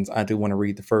reactions, I do want to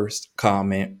read the first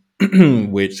comment,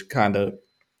 which kind of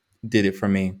did it for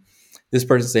me. This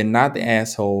person said, not the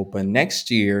asshole, but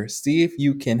next year, see if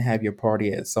you can have your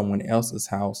party at someone else's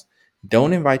house.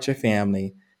 Don't invite your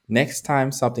family. Next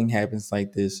time something happens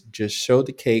like this, just show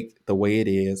the cake the way it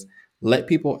is. Let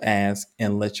people ask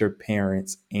and let your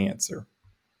parents answer.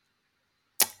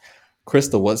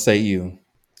 Crystal, what say you?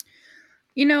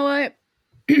 You know what?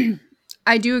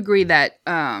 I do agree that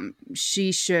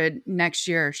she should next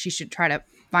year she should try to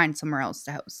find somewhere else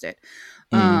to host it.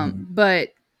 Hmm. But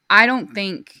I don't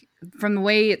think from the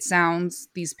way it sounds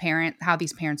how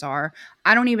these parents are,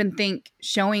 I don't even think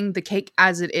showing the cake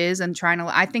as it is and trying to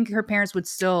I think her parents would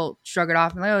still shrug it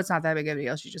off and like, oh, it's not that big of a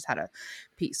deal. She just had a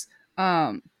piece.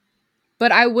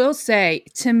 But I will say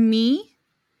to me,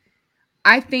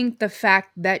 I think the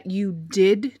fact that you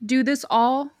did do this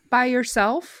all by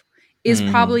yourself is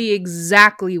Hmm. probably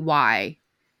exactly why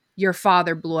your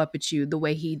father blew up at you the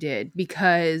way he did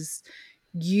because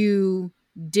you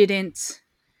didn't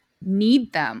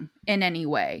need them in any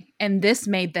way, and this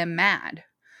made them mad.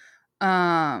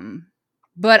 Um,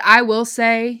 but I will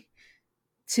say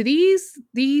to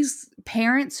these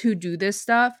parents who do this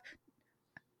stuff,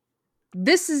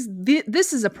 this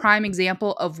is a prime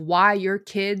example of why your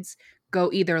kids go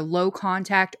either low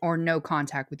contact or no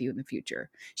contact with you in the future.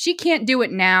 She can't do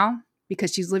it now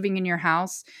because she's living in your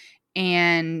house.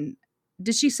 And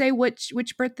did she say which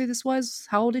birthday this was?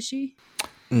 How old is she?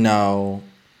 No,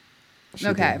 she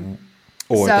Okay. didn't.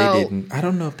 Or they So didn't. I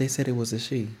don't know if they said it was a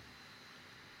she.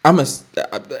 I'm a.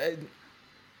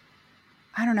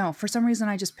 I don't know. For some reason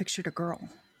I just pictured a girl.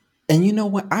 And you know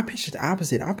what? I pictured the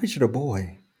opposite. I pictured a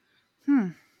boy.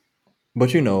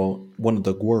 But you know, one of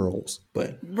the girls.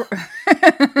 But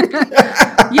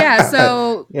Yeah,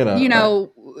 so you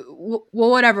know, well,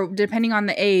 whatever, depending on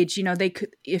the age, they could,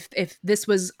 if this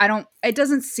was, I don't, it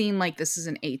doesn't seem like this is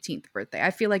an 18th birthday.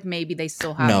 I feel like maybe they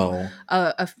still have no,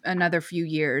 another few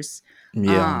years.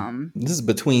 yeah, this is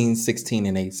between 16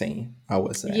 and 18. I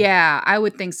would say. Yeah, I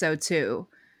would think so too.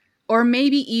 Or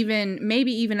maybe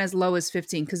even as low as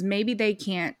 15, because maybe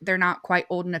they're not quite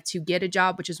old enough to get a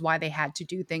job, which is why they had to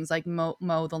do things like mow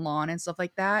the lawn and stuff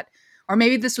like that. Or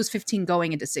maybe this was 15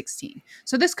 going into 16,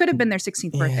 so this could have been their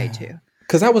 16th birthday Yeah, too,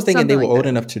 because I was thinking they something were like old that.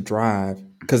 enough to drive.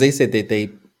 Because they said that they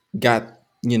got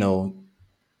you know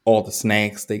all the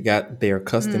snacks, they got their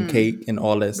custom cake and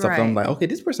all that stuff. So I'm Right, like, okay,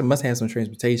 this person must have some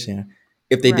transportation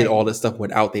if they did right, all this stuff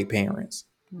without their parents,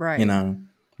 you right. know.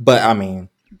 But I mean,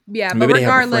 Yeah, but maybe they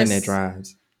have a friend that regardless,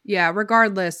 drives. yeah,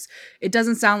 regardless, it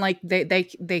doesn't sound like they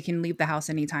can leave the house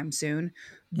anytime soon.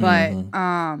 But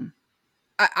Hmm.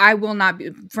 I will not be,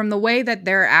 from the way that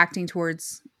they're acting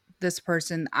towards this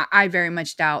person. I very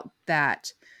much doubt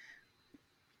that.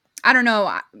 I don't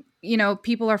know.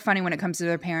 People are funny when it comes to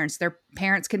their parents. Their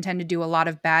parents can tend to do a lot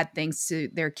of bad things to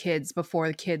their kids before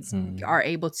the kids are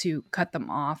able to cut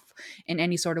them off in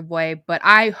any sort of way. But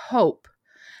I hope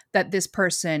that this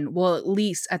person will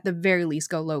at the very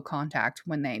least, go low contact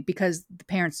because the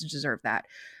parents deserve that.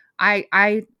 I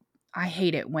I I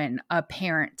hate it when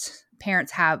parents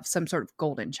have some sort of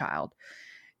golden child.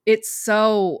 It's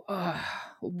so Yeah,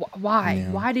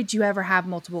 why did you ever have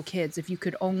multiple kids if you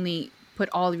could only put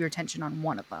all of your attention on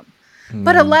one of them?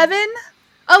 But yeah. 11,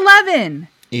 11.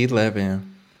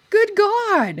 11, Good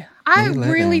God. I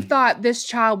really 11. thought this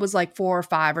child was like 4 or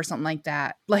 5 or something like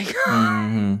that. Like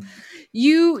Mm-hmm.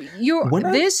 When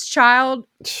I, this child,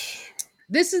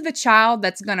 this is the child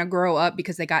that's going to grow up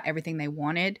because they got everything they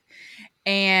wanted,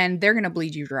 and they're going to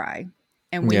bleed you dry.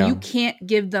 And when you yeah, can't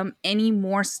give them any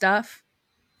more stuff,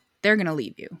 they're going to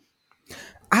leave you.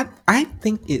 I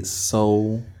think it's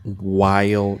so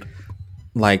wild,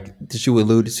 like that you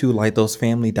alluded to, like those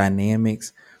family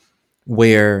dynamics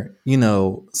where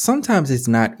sometimes it's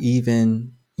not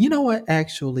even. You know what?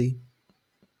 Actually,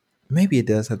 maybe it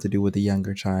does have to do with the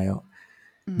younger child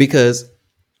Mm, because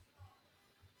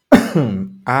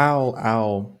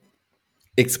I'll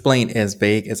explain as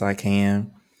vague as I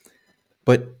can,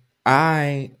 but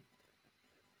I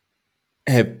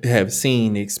have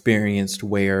seen experienced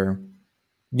where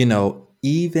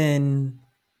even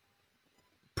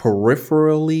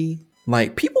peripherally,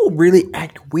 like people really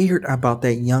act weird about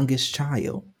that youngest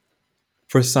child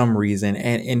for some reason,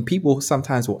 and people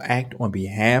sometimes will act on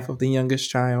behalf of the youngest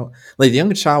child. Like the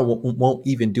youngest child won't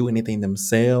even do anything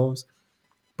themselves,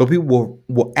 but people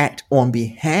will act on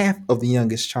behalf of the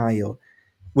youngest child.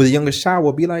 Where the youngest child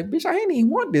will be like, "Bitch, I ain't even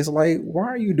want this. Like, why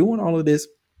are you doing all of this?"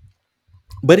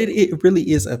 But it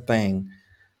really is a thing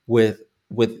with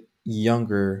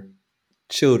younger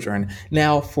children.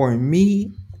 Now, for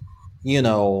me, you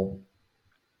know,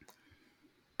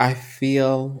 I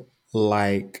feel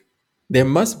like there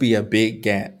must be a big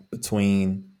gap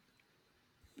between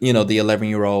the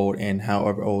 11-year-old and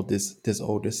however old this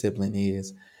older sibling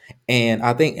is. And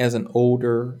I think as an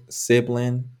older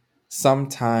sibling,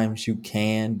 sometimes you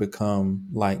can become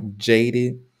like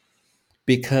jaded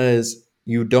because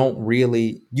you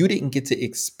didn't get to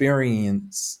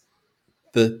experience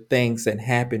the things that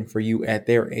happened for you at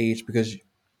their age because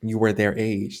you were their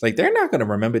age. Like they're not gonna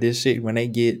remember this shit when they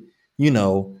get, you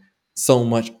know, so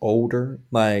much older.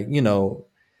 Like,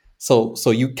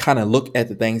 so you kind of look at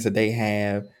the things that they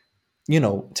have,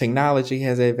 technology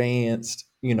has advanced,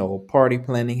 party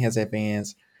planning has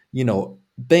advanced,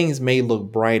 things may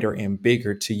look brighter and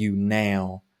bigger to you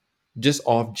now just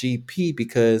off GP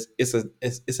because it's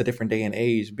a different day and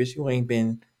age. Bitch, you ain't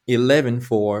been 11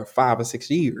 for 5 or 6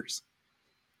 years,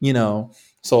 you know.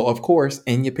 So of course,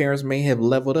 and your parents may have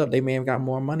leveled up. They may have got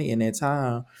more money in that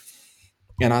time.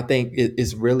 And I think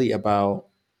it's really about,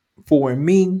 for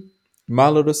me, my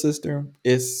little sister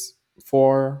is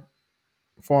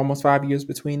for almost 5 years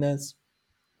between us,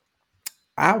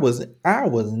 I was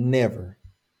never,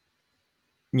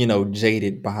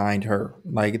 jaded behind her.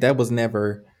 Like that was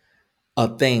never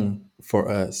a thing for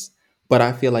us. But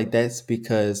I feel like that's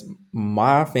because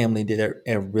my family did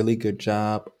a really good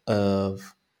job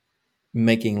of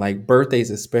making like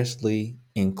birthdays especially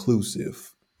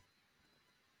inclusive.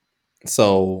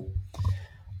 So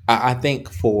I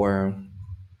think for,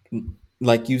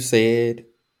 like you said,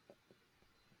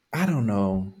 I don't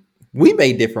know. We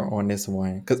may differ on this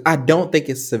one because I don't think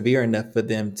it's severe enough for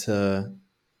them to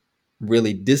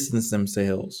really distance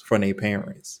themselves from their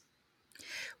parents.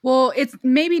 Well, it's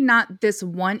maybe not this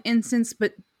one instance,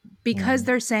 but because Mm-hmm.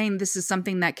 they're saying this is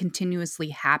something that continuously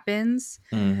happens,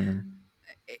 Mm-hmm.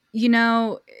 you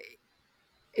know,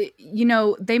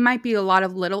 they might be a lot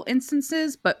of little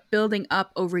instances, but building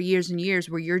up over years and years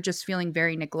where you're just feeling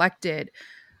very neglected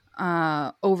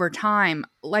over time.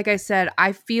 Like I said, at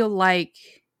I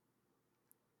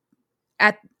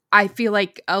feel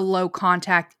like a low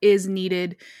contact is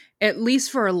needed at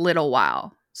least for a little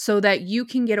while so that you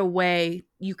can get away,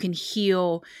 you can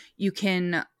heal, you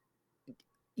can,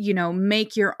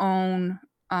 make your own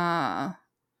uh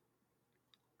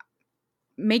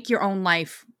make your own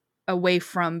life away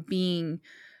from being,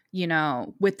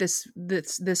 with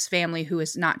this family who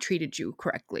has not treated you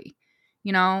correctly.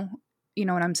 You know, you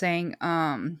know what I'm saying?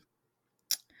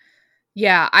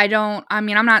 Yeah,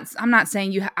 I'm not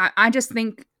saying I just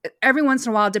think every once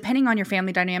in a while, depending on your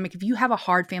family dynamic, if you have a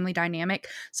hard family dynamic,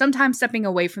 sometimes stepping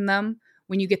away from them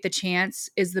when you get the chance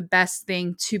is the best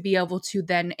thing to be able to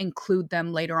then include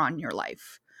them later on in your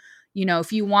life.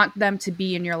 If you want them to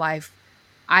be in your life,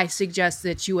 I suggest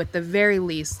that you at the very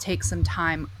least take some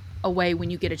time away when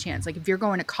you get a chance. Like if you're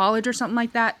going to college or something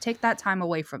like that, take that time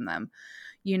away from them.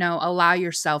 Allow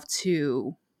yourself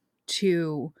to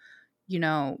you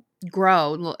know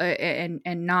grow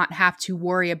and not have to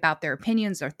worry about their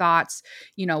opinions, their thoughts,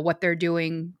 what they're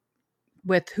doing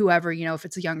with whoever, if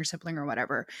it's a younger sibling or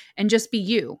whatever, and just be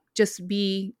you. Just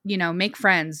be, make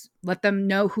friends, let them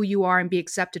know who you are and be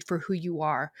accepted for who you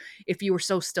are if you were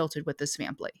so stilted with this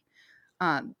family.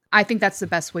 I think that's the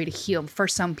best way to heal for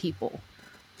some people.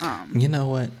 You know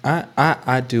what?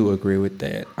 I do agree with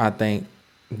that. I think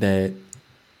that,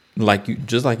 like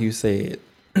you said,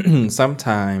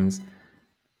 sometimes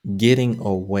getting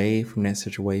away from that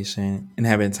situation and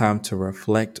having time to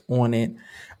reflect on it.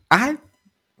 I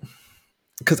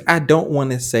Because I don't want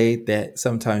to say that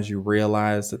sometimes you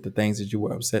realize that the things that you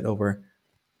were upset over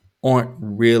aren't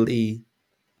really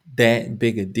that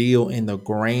big a deal in the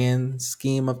grand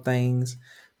scheme of things.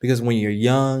 Because when you're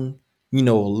young,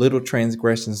 little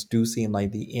transgressions do seem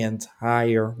like the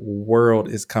entire world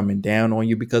is coming down on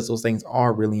you because those things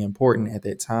are really important at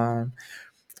that time.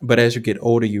 But as you get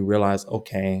older, you realize,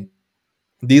 okay,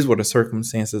 these were the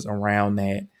circumstances around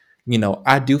that.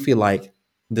 I do feel like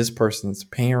this person's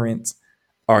parents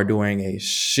are doing a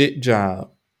shit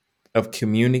job of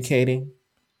communicating.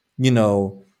 You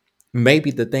know,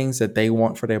 maybe the things that they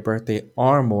want for their birthday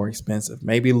are more expensive.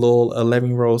 Maybe little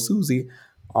 11-year-old Susie,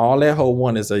 all that whole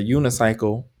one is a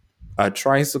unicycle, a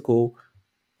tricycle,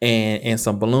 and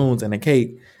some balloons and a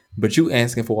cake. But you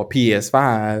asking for a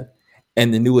PS5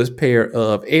 and the newest pair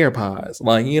of AirPods.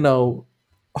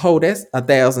 That's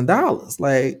 $1,000.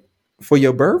 Like for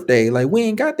your birthday. Like we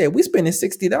ain't got that. We spending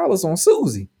 $60 on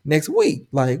Susie next week.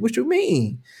 Like what you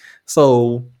mean?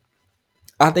 So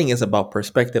I think it's about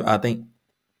perspective. I think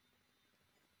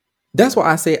that's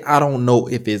why I say I don't know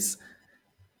if it's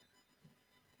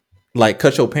like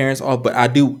cut your parents off, but I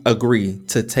do agree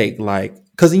to take like,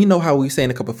 because you know how we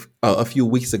saying a few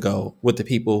weeks ago with the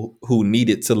people who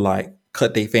needed to like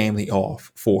cut their family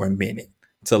off for a minute,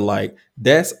 to like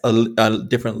that's a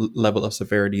different level of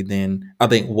severity than I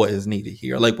think what is needed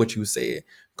here. Like what you said,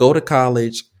 go to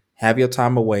college, have your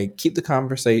time away, keep the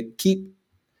conversation, keep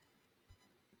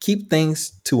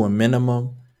things to a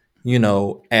minimum,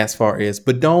 as far as,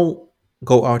 but don't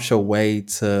go out your way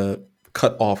to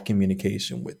cut off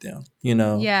communication with them.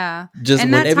 Yeah. Just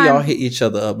And that whenever y'all time, hit each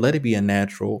other up, let it be a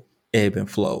natural ebb and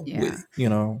flow with yeah.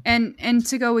 it. And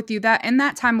to go with you,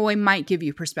 that time away might give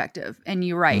you perspective, and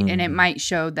you're right, and it Hmm. might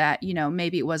show that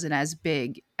maybe it wasn't as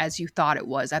big as you thought it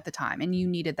was at the time, and you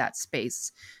needed that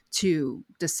space to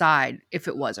decide if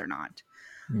it was or not.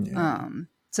 Yeah.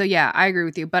 So yeah, I agree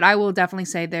with you, but I will definitely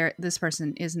say this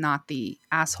person is not the Oh,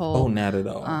 asshole. not at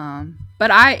all. But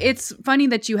it's funny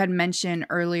that you had mentioned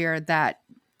earlier that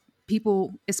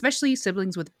people, especially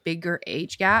siblings with bigger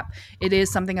age gap, it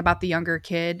is something about the younger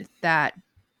kid that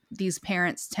these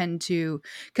parents tend to,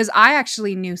 because I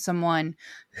actually knew someone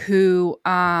who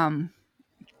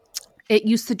it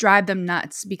used to drive them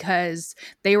nuts because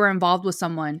they were involved with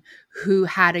someone who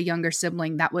had a younger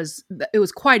sibling it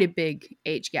was quite a big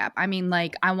age gap. I mean,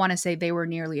 like, I want to say they were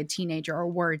nearly a teenager or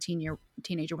were a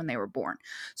teenager when they were born.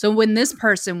 So when this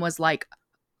person was like,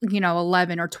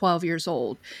 11 or 12 years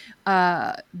old,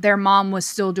 their mom was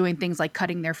still doing things like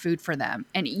cutting their food for them.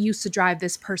 And it used to drive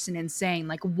this person insane.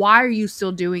 Like, why are you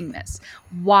still doing this?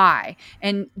 Why?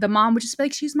 And the mom would just be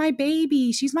like, she's my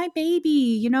baby. She's my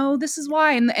baby. This is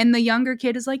why. And the younger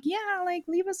kid is like, yeah, like,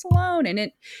 leave us alone.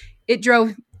 And it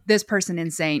drove this person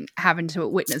insane having to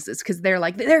witness this because they're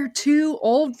like, they're too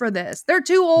old for this. They're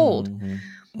too old. Mm-hmm.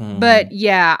 Mm-hmm. But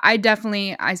yeah, I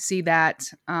see that.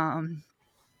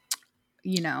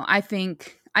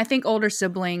 I think older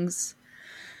siblings,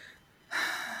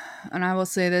 and I will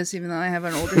say this even though I have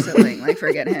an older sibling, like,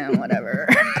 forget him, whatever.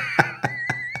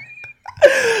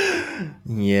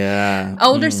 Yeah.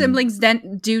 Older siblings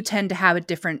then do tend to have a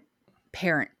different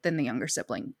parent than the younger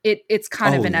sibling. It's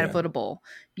kind of Oh yeah. inevitable.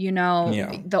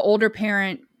 Yeah. The older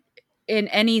parent in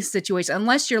any situation,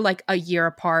 unless you're like a year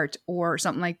apart or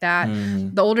something like that,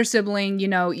 Mm-hmm. the older sibling,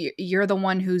 you're the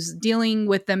one who's dealing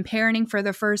with them parenting for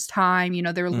the first time.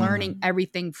 They're learning Mm-hmm.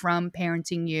 everything from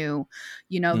parenting you.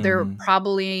 They're Mm-hmm.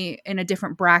 probably in a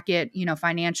different bracket,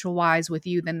 financial wise with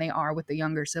you than they are with the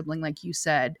younger sibling, like you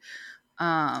said.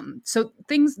 So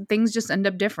things just end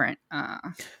up different.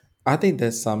 I think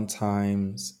that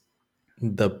sometimes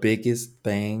the biggest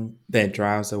thing that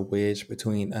drives a wedge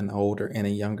between an older and a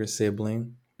younger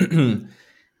sibling,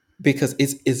 because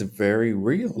it's very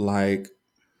real. Like,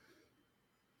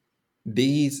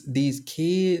 these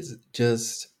kids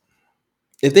just,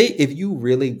 if you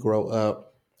really grow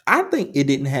up, I think it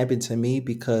didn't happen to me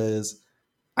because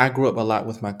I grew up a lot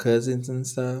with my cousins and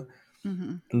stuff.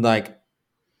 Mm-hmm, Like,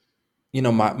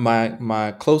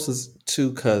 my closest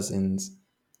two cousins,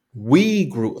 we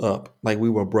grew up like we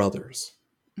were brothers.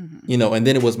 mm-hmm, And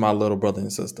then it was my little brother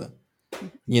and sister,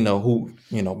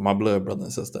 my blood brother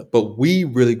and sister. But we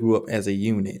really grew up as a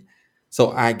unit.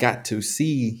 So I got to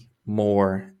see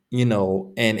more,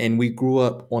 and we grew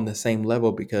up on the same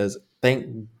level because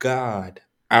thank God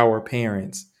our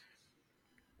parents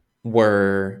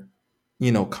were,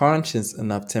 conscious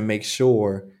enough to make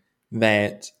sure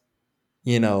that,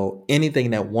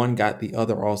 anything that one got, the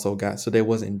other also got. So there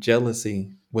wasn't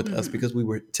jealousy with us mm-hmm, because we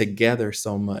were together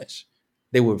so much.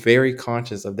 They were very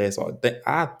conscious of that. So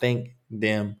I thank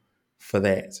them for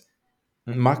that.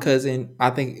 My cousin,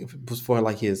 I think it was for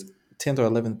like his 10th or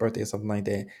 11th birthday or something like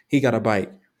that. He got a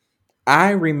bike.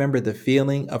 I remember the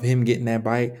feeling of him getting that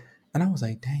bike. And I was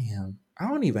like, damn, I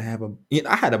don't even have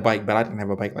I had a bike, but I didn't have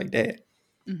a bike like that.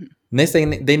 mm-hmm. Next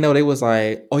thing they know, they was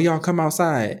like, "Oh, y'all come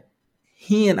outside."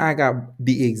 He and I got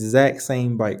the exact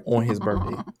same bike on his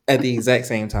birthday at the exact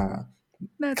same time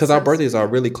That's because our so birthdays are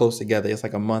sweet. really close together. It's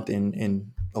like a month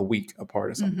and a week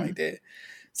apart or something Mm-hmm, like that.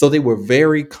 So they were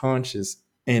very conscious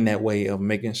in that way of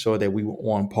making sure that we were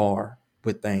on par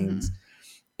with mm-hmm, things.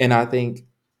 And I think,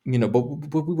 but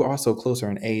we were also closer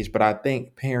in age. But I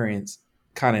think parents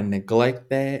kind of neglect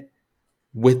that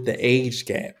with the age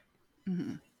gap.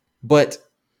 mm-hmm, But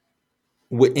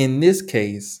in this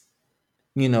case,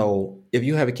 if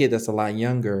you have a kid that's a lot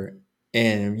younger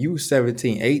and you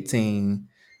 17, 18,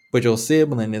 but your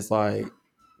sibling is like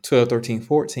 12, 13,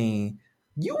 14,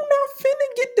 you not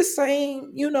finna get the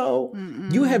same, you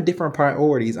mm-hmm, have different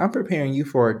priorities. I'm preparing you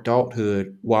for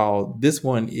adulthood while this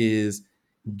one is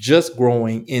just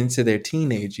growing into their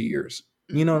teenage years.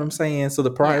 You know what I'm mm-hmm. saying? So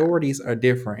the Yeah. priorities are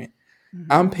different. Mm-hmm.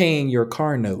 I'm paying your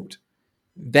car note.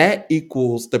 That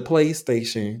equals the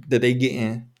PlayStation that they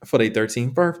getting for their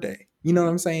 13th birthday. You know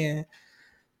what I'm saying?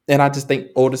 And I just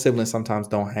think older siblings sometimes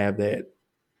don't have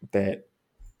that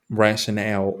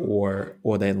rationale or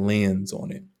that lens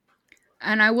on it.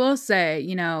 And I will say,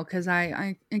 because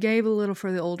I gave a little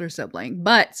for the older sibling,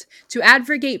 but to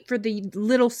advocate for the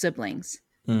little siblings,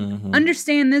 Mm-hmm.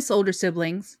 understand this, older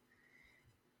siblings,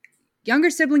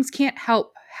 younger siblings can't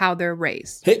help how they're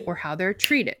raised Hey. or how they're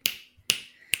treated.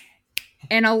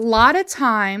 And a lot of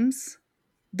times,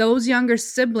 those younger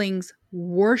siblings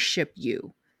worship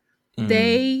you. Mm.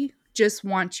 They just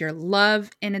want your love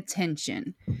and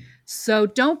attention. So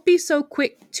don't be so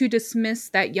quick to dismiss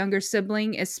that younger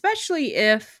sibling, especially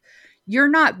if you're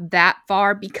not that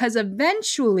far, because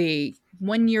eventually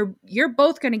when you're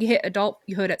both going to hit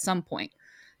adulthood at some point,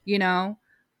 you know.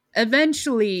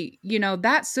 Eventually,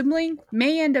 that sibling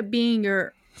may end up being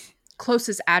your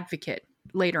closest advocate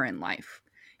later in life.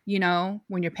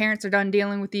 When your parents are done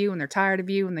dealing with you and they're tired of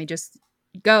you and they just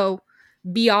go,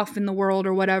 be off in the world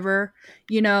or whatever,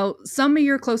 some of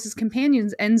your closest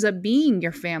companions ends up being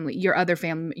your family, your other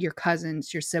family, your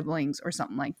cousins, your siblings, or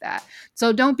something like that.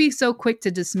 So don't be so quick to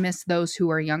dismiss those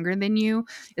who are younger than you,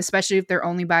 especially if they're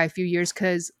only by a few years,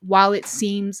 because while it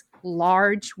seems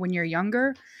large when you're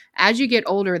younger, as you get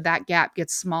older, that gap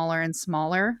gets smaller and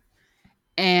smaller.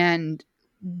 And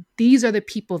these are the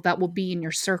people that will be in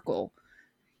your circle.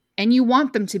 And you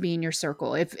want them to be in your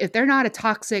circle. If they're not a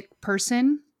toxic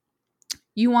person,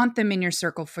 you want them in your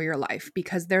circle for your life,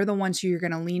 because they're the ones who you're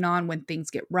going to lean on when things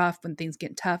get rough, when things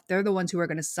get tough. They're the ones who are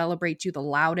going to celebrate you the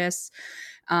loudest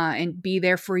and be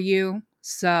there for you.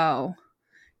 So,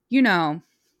 I'm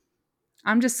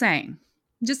just saying.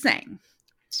 Just saying.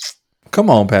 Come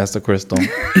on, Pastor Crystal.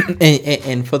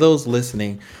 and for those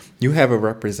listening, you have a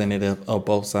representative of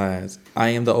both sides. I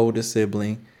am the oldest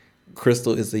sibling.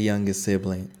 Crystal is the youngest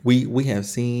sibling. We have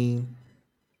seen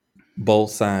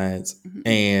both sides,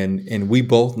 and we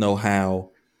both know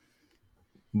how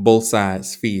both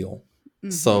sides feel.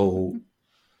 Mm-hmm. So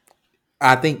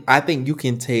I think you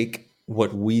can take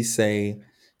what we say,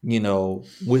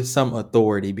 with some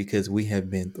authority, because we have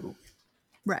been through.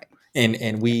 Right. And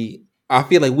I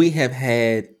feel like we have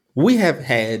had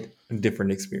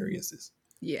different experiences.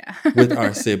 Yeah. With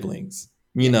our siblings,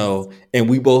 and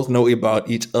we both know about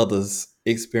each other's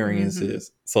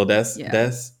experiences. So that's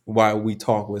why we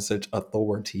talk with such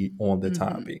authority on the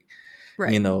topic.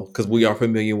 Right. Because we are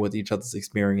familiar with each other's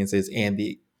experiences and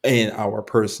our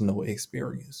personal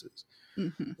experiences.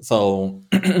 So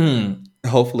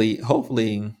hopefully,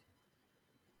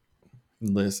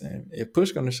 listen, if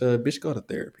push gonna shove, bitch, go to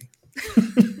therapy.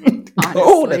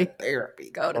 Go to therapy.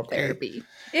 Go to therapy.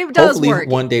 It does Hopefully work.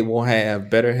 One day we'll have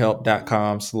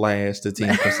betterhelp.com/the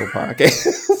Team Crystal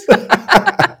podcast.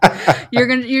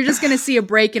 You're just gonna see a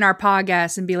break in our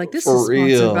podcast and be like, this is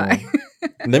sponsored by.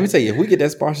 Let me tell you, if we get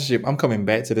that sponsorship, I'm coming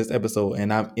back to this episode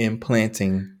and I'm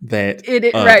implanting that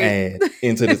ad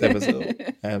into this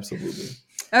episode. Absolutely.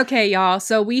 Okay, y'all.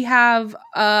 So we have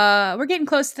we're getting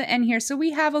close to the end here. So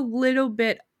we have a little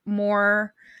bit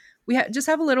more. Just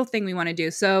have a little thing we want to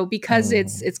do. So because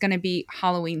it's going to be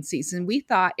Halloween season, we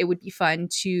thought it would be fun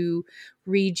to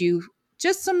read you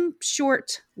just some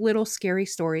short little scary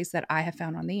stories that I have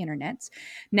found on the internet.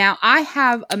 Now I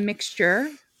have a mixture.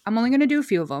 I'm only going to do a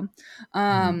few of them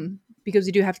because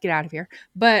we do have to get out of here.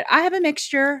 But I have a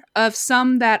mixture of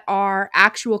some that are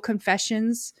actual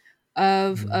confessions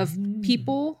of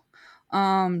people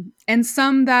and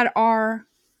some that are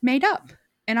made up.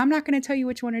 And I'm not going to tell you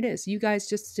which one it is. You guys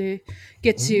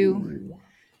get to,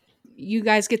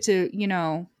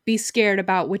 be scared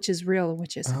about which is real and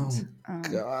which isn't. Oh,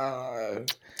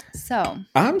 God. So.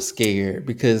 I'm scared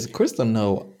because Crystal,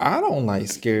 no, I don't like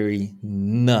scary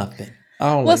nothing.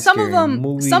 I don't well, like some scary of them,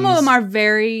 movies. Some of them are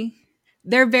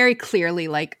they're very clearly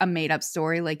like a made up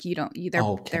story. Like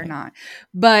they're not.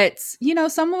 But,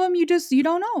 some of them you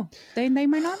don't know. They might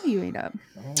not be made up.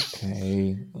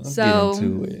 Okay. Let's get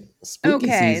into it. Spooky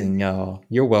season, y'all.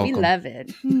 You're welcome. We love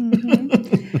it.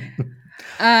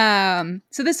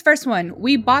 So this first one,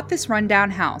 we bought this rundown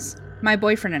house, my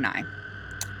boyfriend and I.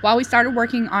 While we started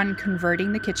working on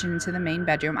converting the kitchen into the main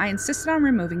bedroom, I insisted on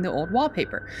removing the old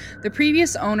wallpaper. The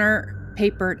previous owner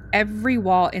papered every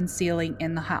wall and ceiling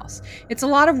in the house. It's a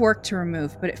lot of work to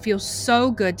remove, but it feels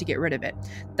so good to get rid of it.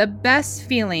 The best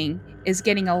feeling is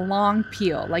getting a long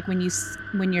peel, like when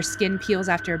your skin peels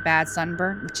after a bad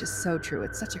sunburn, which is so true.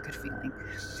 It's such a good feeling.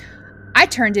 I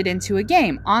turned it into a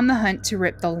game, on the hunt to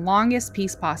rip the longest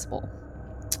piece possible.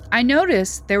 I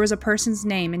noticed there was a person's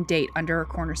name and date under a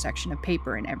corner section of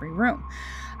paper in every room.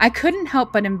 I couldn't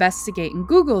help but investigate and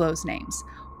Google those names.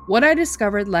 What I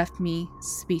discovered left me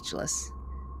speechless.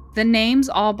 The names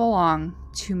all belong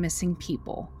to missing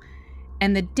people,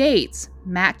 and the dates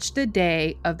matched the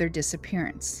day of their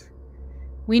disappearance.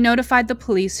 We notified the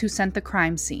police, who sent the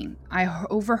crime scene. I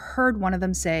overheard one of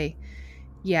them say,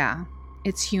 "Yeah,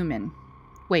 it's human."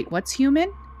 Wait, what's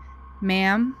human?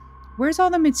 Ma'am, where's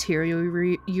all the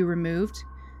material you removed?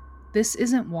 This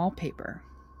isn't wallpaper.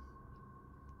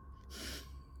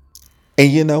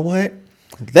 And you know what?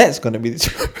 That's gonna be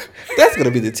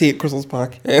the Tea Crystals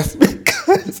podcast,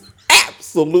 because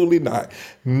absolutely not.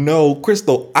 No,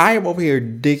 Crystal, I am over here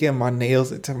digging my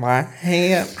nails into my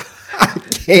hand. I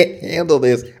can't handle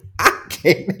this. I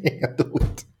can't handle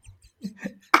it.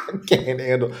 I can't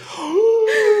handle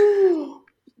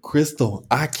Crystal,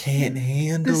 I can't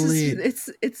handle it. It's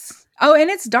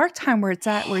and it's dark time where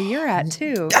you're at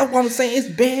too. That's what I'm saying. It's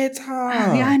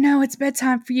bedtime. Yeah, I know, it's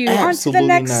bedtime for you. Absolutely on to the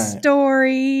next not.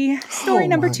 story. Story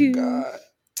number 2. God.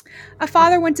 A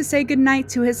father went to say goodnight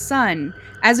to his son,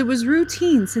 as it was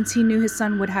routine since he knew his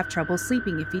son would have trouble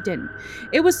sleeping if he didn't.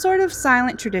 It was sort of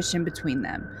silent tradition between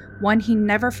them, one he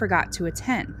never forgot to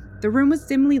attend. The room was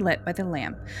dimly lit by the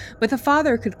lamp, but the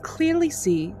father could clearly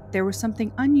see there was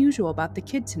something unusual about the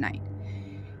kid tonight.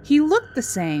 He looked the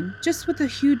same, just with a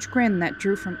huge grin that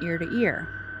drew from ear to ear.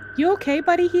 "You okay,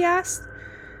 buddy?" he asked.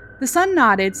 The son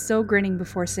nodded, still grinning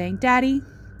before saying, "Daddy,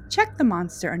 check the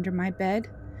monster under my bed."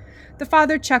 The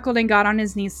father chuckled and got on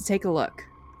his knees to take a look.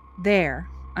 There,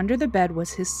 under the bed,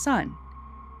 was his son,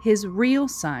 his real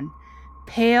son,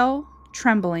 pale,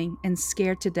 trembling, and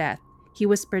scared to death. He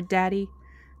whispered, "Daddy,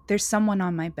 there's someone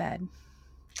on my bed."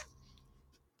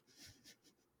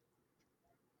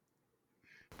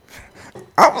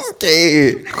 I'm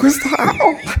scared. Krista, I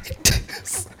don't like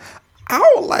this. I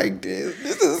don't like this.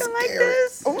 This is You like scary.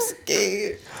 this? I'm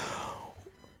scared.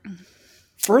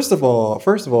 First of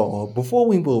all, before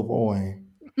we move on,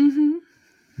 Mm-hmm.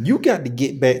 you got to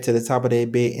get back to the top of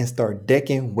that bed and start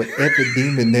decking whatever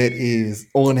demon that is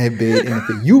on that bed. And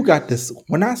if you got this,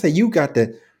 when I say you got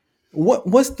the,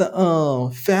 what's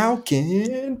the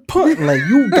falcon punt? Like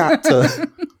you got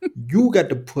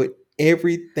to put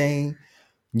everything.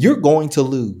 You're going to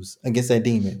lose against that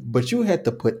demon, but you have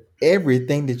to put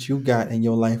everything that you got in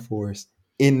your life force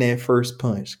in that first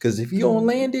punch. Because if you don't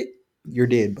land it, you're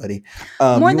dead, buddy.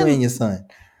 More You than and your son.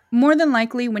 more than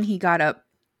likely, when he got up,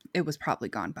 it was probably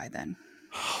gone by then.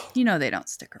 You know they don't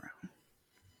stick around.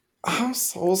 I'm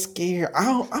so scared.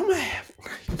 I'm gonna have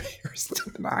nightmares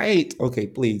tonight. Okay,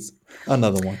 please,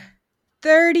 another one.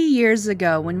 30 years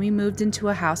ago, when we moved into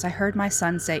a house, I heard my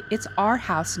son say, "It's our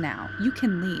house now. You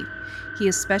can leave." He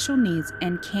has special needs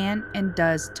and can and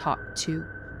does talk to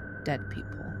dead people.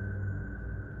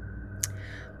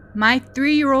 My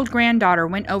 3-year-old granddaughter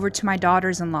went over to my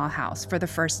daughter's in law house for the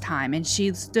first time, and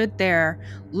she stood there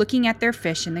looking at their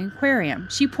fish in the aquarium.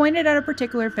 She pointed at a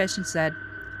particular fish and said,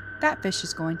 "That fish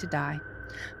is going to die."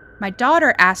 My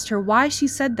daughter asked her why she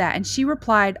said that, and she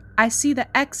replied, "I see the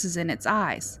X's in its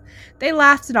eyes." They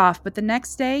laughed it off, but the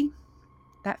next day,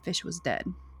 that fish was dead.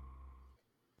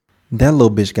 That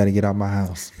little bitch got to get out my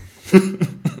house.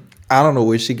 I don't know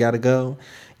where she got to go.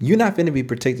 You're not finna be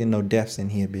protecting no deaths in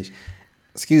here, bitch.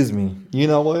 Excuse me. You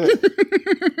know what?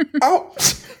 Oh,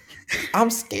 I'm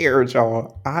scared,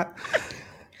 y'all.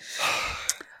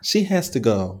 She has to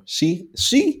go. She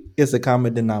is a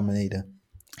common denominator.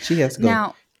 She has to go.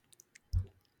 Now,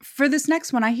 for this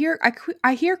next one, I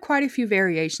hear quite a few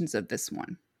variations of this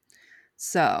one.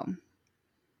 So,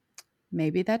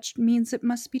 maybe that means it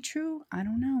must be true. I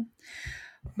don't know.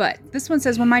 But this one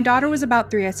says, "When my daughter was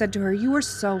about 3, I said to her, 'You are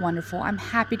so wonderful. I'm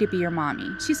happy to be your mommy.'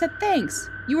 She said,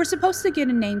 'Thanks. You were supposed to get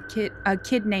a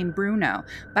kid named Bruno,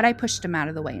 but I pushed him out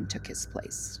of the way and took his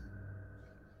place.'"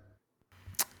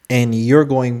 And you're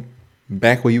going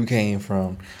back where you came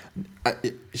from.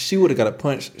 She would have got a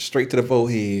punch straight to the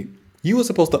forehead. You were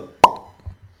supposed to,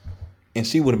 and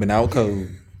she would have been out cold.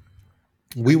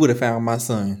 We would have found my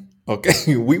son.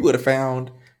 Okay, we would have found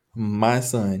my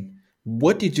son.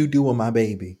 What did you do with my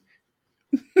baby?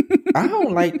 I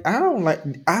don't like. I don't like.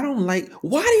 I don't like.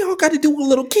 Why do y'all got to do with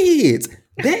little kids?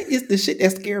 That is the shit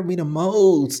that scared me the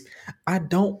most. I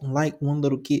don't like one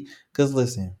little kid. Cause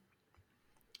listen,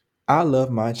 I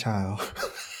love my child,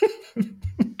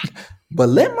 but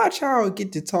let my child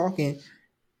get to talking.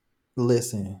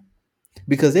 Listen,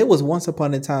 because there was once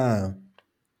upon a time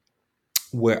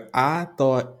where I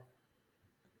thought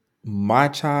my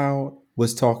child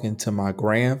was talking to my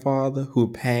grandfather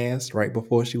who passed right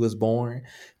before she was born,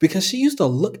 because she used to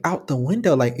look out the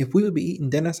window like if we would be eating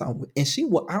dinner something, and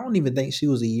I don't even think she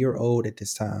was a year old at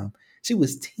this time. She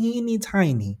was teeny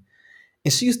tiny,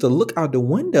 and she used to look out the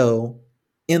window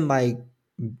and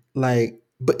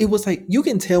but it was like you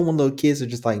can tell when little kids are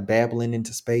just like babbling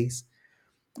into space,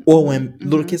 or when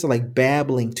little Mm-hmm. kids are like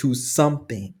babbling to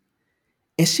something.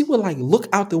 And she would like look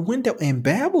out the window and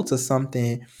babble to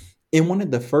something. In one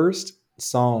of the first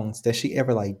songs that she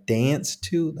ever like danced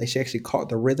to, like she actually caught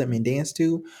the rhythm and danced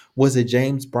to, was a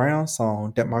James Brown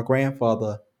song that my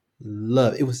grandfather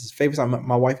loved. It was his favorite song.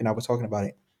 My wife and I were talking about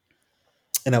it.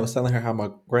 And I was telling her how my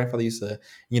grandfather used to,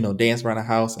 dance around the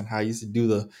house, and how he used to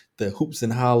do the hoops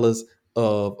and hollers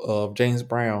of James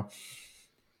Brown.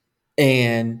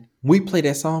 And we played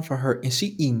that song for her, and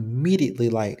she immediately,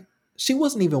 like, she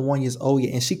wasn't even 1 year old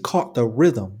yet, and she caught the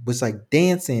rhythm, was like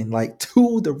dancing like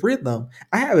to the rhythm.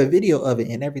 I have a video of it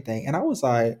and everything, and I was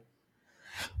like,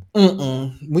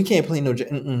 we can't play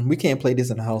we can't play this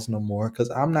in the house no more,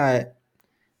 because I'm not.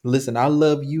 Listen, I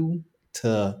love you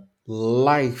to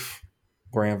life,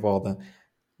 grandfather,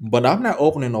 but I'm not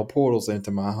opening no portals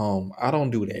into my home. I don't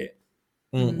do that.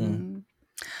 Mm-mm. Mm.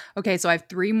 Okay, so I have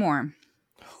 3 more.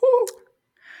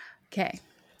 Okay.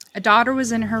 A daughter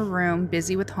was in her room,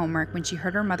 busy with homework, when she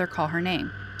heard her mother call her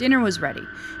name. Dinner was ready.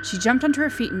 She jumped onto her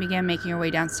feet and began making her way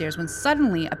downstairs when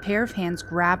suddenly a pair of hands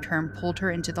grabbed her and pulled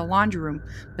her into the laundry room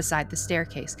beside the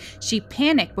staircase. She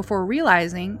panicked before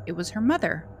realizing it was her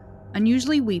mother,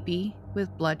 unusually weepy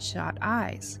with bloodshot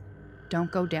eyes. Don't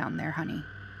go down there, honey.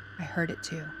 I heard it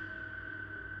too.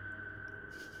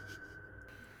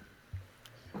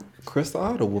 Crystal, I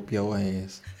ought to whoop your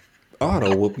ass. I ought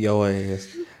to whoop your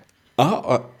ass.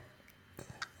 Uh,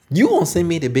 you gonna send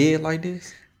me to bed like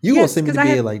this? You gonna Yes, send me because to I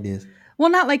have, bed like this? well,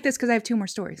 not like this because I have 2 more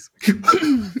stories.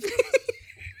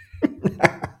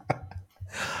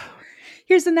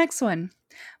 Here's the next one.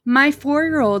 My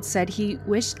 4-year-old said he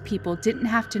wished people didn't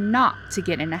have to knock to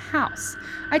get in a house.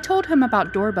 I told him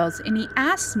about doorbells and he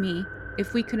asked me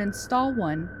if we could install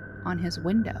one on his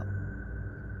window.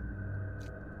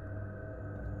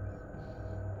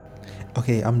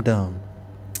 Okay, I'm dumb.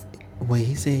 Wait,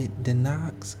 he said the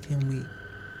knocks. Can we?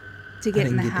 To I get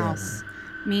in didn't the get that house,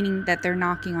 one. meaning that they're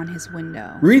knocking on his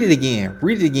window. Read it again.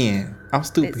 Read it again. I'm It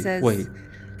stupid. says, Wait.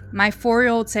 my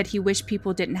 4-year-old said he wished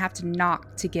people didn't have to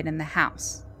knock to get in the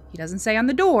house. He doesn't say on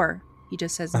the door, he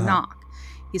just says Uh, knock.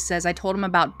 He says, I told him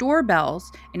about doorbells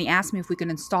and he asked me if we could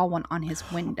install one on his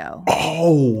window.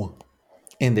 oh,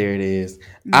 and there it is. I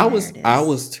And there was it I is.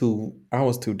 was too I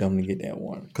was too dumb to get that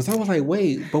one because I was like,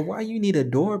 wait, but why you need a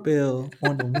doorbell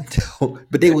on the window?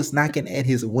 But they was knocking at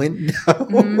his window.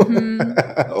 Mm-hmm.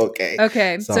 Okay,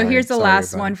 Okay, so here's the sorry, last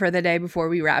everybody. one for the day before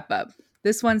we wrap up.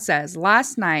 This one says,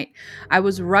 last night I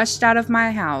was rushed out of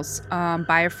my house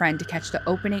by a friend to catch the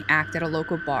opening act at a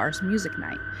local bar's music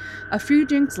night. A few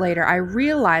drinks later, I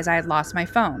realized I had lost my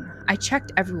phone. I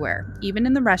checked everywhere, even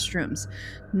in the restrooms.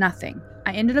 Nothing.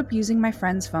 I ended up using my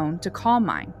friend's phone to call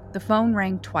mine. The phone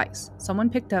rang twice. Someone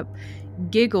picked up,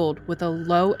 giggled with a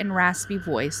low and raspy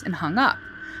voice, and hung up.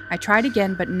 I tried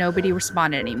again, but nobody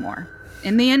responded anymore.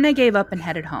 In the end, I gave up and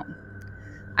headed home.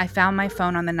 I found my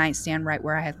phone on the nightstand right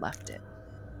where I had left it.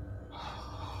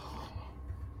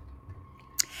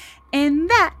 And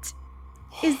that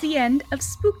is the end of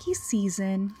spooky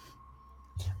season.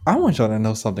 I want y'all to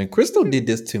know something. Crystal did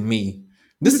this to me.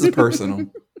 This is personal.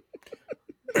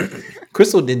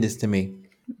 Crystal did this to me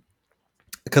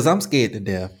because I'm scared to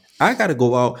death. I gotta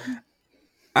go out.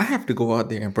 I have to go out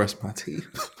there and brush my teeth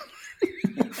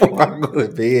before I go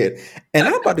to bed. And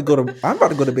I'm about to go to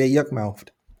bed yuck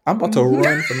mouthed. I'm about to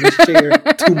run from this chair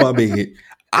to my bed.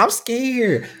 I'm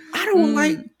scared. I don't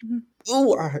like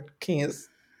I can't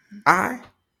I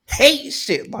hate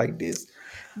shit like this.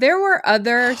 There were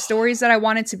other stories that I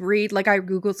wanted to read. Like I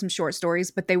Googled some short stories,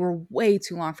 but they were way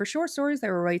too long. For short stories, they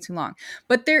were way too long.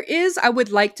 But I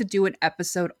would like to do an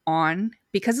episode on,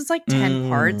 because it's like 10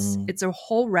 parts. Mm, It's a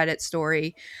whole Reddit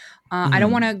story. I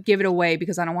don't want mm, to give it away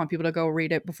because I don't want people to go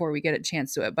read it before we get a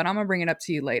chance to it, but I'm going to bring it up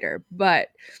to you later. But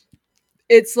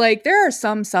it's like there are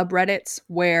some subreddits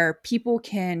where people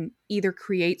can either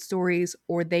create stories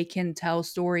or they can tell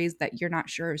stories that you're not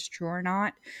sure is true or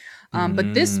not.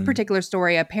 But this mm. particular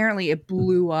story, apparently it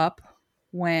blew up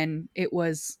when it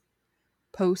was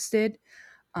posted.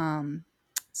 Um,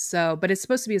 but it's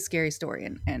supposed to be a scary story.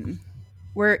 And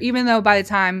we're, even though by the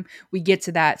time we get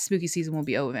to that, spooky season will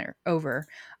be over.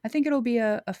 I think it'll be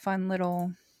a fun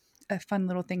little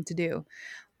thing to do.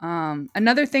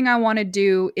 Another thing I want to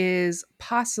do is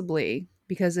possibly,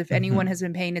 because if anyone Mhm. has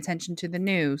been paying attention to the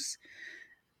news,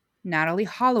 Natalie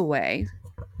Holloway,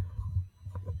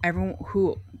 everyone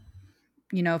who,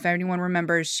 if anyone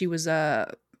remembers, she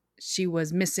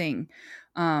was missing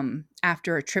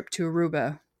after a trip to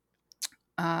Aruba.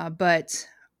 But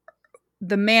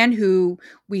the man who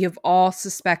we have all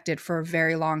suspected for a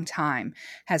very long time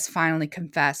has finally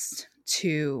confessed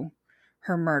to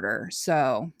her murder.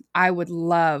 So I would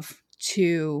love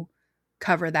to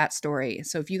cover that story.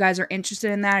 So if you guys are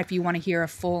interested in that, if you want to hear a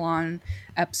full-on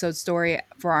episode story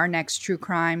for our next true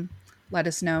crime, let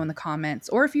us know in the comments.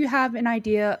 Or if you have an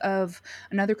idea of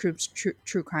another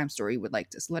true crime story you would like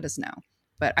to let us know.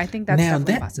 But I think that's Now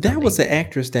definitely a that was possibility. the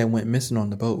actress that went missing on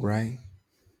the boat, right?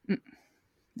 Mm,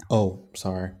 Oh,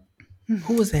 sorry. no.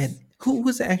 Who was that? Who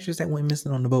was the actress that went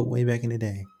missing on the boat way back in the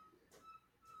day?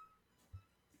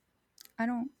 I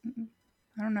don't.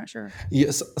 I'm not sure.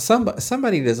 Yes,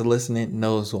 somebody that's listening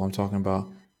knows who I'm talking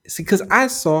about. See, because I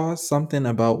saw something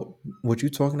about what you're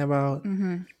talking about,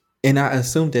 Mm-hmm. and I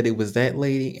assumed that it was that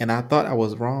lady, and I thought I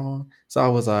was wrong. So I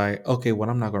was like, okay, well,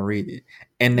 I'm not gonna read it.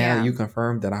 And now Yeah. you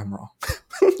confirmed that I'm wrong.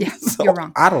 Yeah. You're So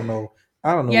wrong. I don't know.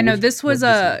 I don't know Yeah. No. This was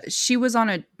what this is. she was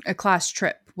on a class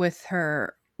trip with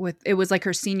her. With it was like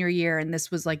her senior year, and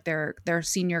this was like their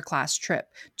senior class trip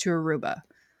to Aruba.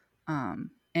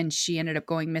 and she ended up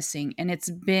going missing. And it's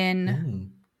been, Mm.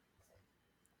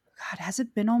 God, has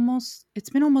it been almost, it's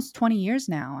been almost 20 years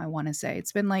now, I want to say.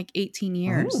 It's been like 18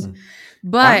 years. Mm. I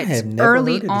But have never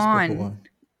early heard of this on, before.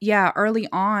 yeah, early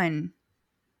on,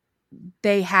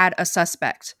 they had a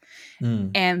suspect,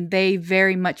 Mm. and they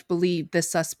very much believed the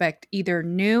suspect either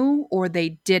knew or they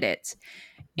did it.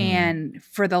 Mm. And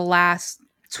for the last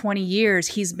 20 years,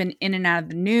 he's been in and out of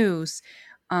the news.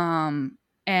 Um,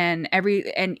 and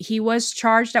he was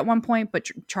charged at one point, but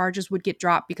charges would get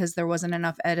dropped because there wasn't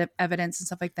enough evidence and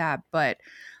stuff like that. But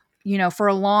for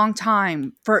a long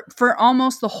time, for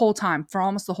almost the whole time, for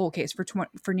almost the whole case,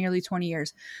 for nearly 20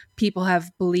 years, people have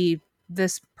believed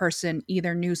this person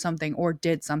either knew something or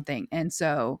did something. And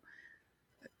so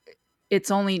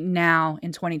it's only now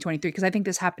in 2023, because I think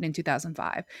this happened in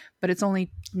 2005, but it's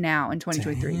only now in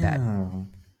 2023 that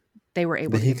Damn. they were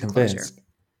able That to he get the closure. confessed.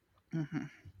 hmm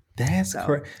That's So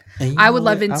correct. And you I know would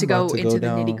love what? him I'm to about go to go into the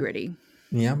nitty down. gritty.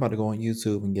 Yeah, I'm about to go on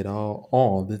YouTube and get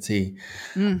all the tea.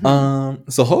 hmm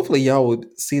So hopefully y'all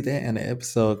would see that in the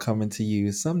episode coming to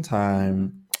you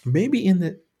sometime, maybe in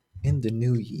the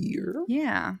new year.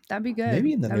 Yeah, that'd be good.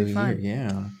 Maybe in the That'd new be year, fun.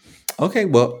 yeah. Okay,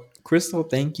 well, Crystal,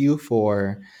 thank you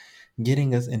for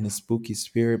getting us in the spooky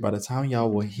spirit. By the time y'all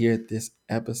will hear this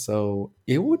episode,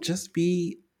 it will just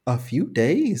be a few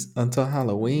days until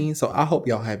Halloween. So I hope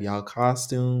y'all have y'all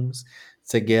costumes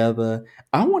together.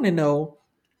 I want to know,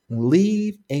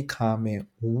 leave a comment.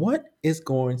 What is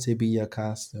going to be your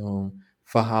costume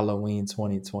for Halloween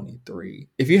 2023?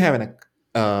 If you're having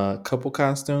a couple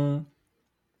costume,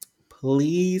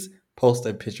 please post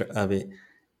a picture of it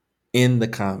in the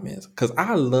comments, because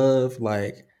I love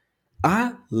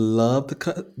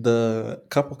the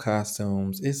couple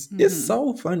costumes. It's hmm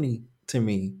so funny to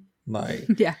me, like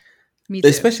Yeah, me too.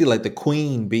 especially like the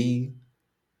queen bee.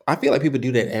 I feel like people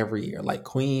do that every year, like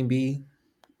queen bee.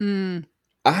 Mm,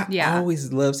 I yeah.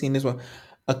 always love seeing this one.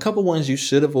 A couple ones you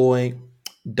should avoid: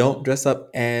 don't dress up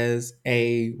as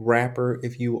a rapper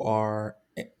if you are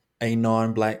a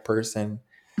non-black person,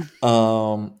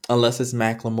 unless it's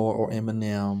Macklemore or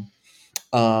Eminem.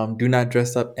 Do not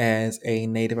dress up as a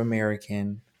Native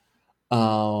American,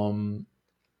 um,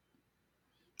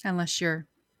 Unless you're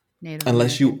Native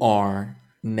unless you American. are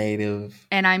Native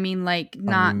And I mean, like,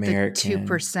 not the American.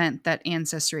 2% that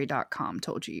Ancestry.com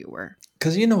told you were.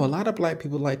 Because a lot of black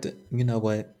people like to. You know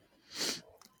what?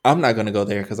 I'm not gonna go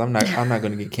there because I'm not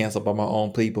gonna get canceled by my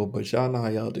own people. But y'all know how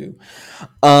y'all do.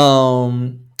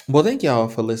 Well, thank y'all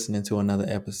for listening to another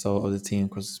episode of the Tea and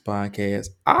Crystals podcast.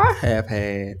 I have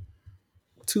had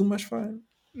too much fun,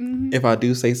 hmm if I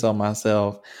do say so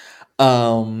myself.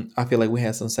 I feel like we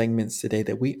had some segments today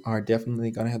that we are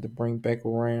definitely gonna have to bring back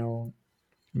around.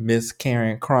 Miss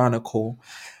Karen Chronicle.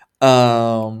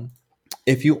 Um,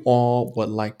 if you all would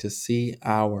like to see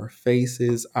our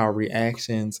faces, our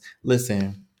reactions,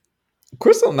 listen,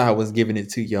 Crystal and I was giving it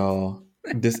to y'all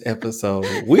this episode.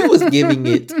 We was giving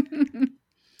it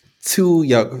to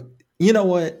y'all. You know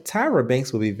what? Tyra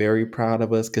Banks would be very proud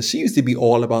of us because she used to be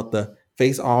all about the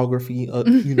faceography.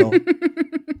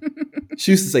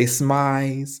 She used to say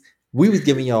smize. We was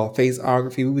giving y'all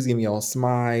faceography. We was giving y'all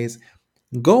smize.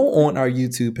 Go on our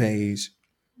YouTube page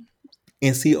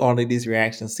and see all of these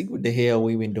reactions. See what the hell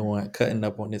we've been doing, cutting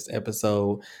up on this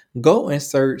episode. Go and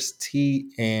search Tea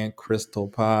and Crystal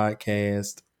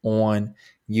Podcast on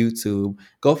YouTube.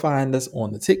 Go find us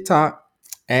on the TikTok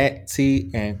at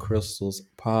Tea and Crystals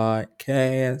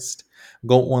Podcast.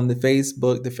 Go on the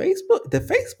Facebook. The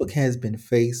Facebook has been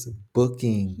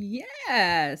Facebooking.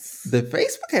 Yes. The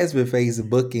Facebook has been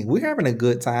Facebooking. We're having a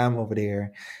good time over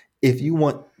there. If you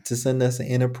want to send us an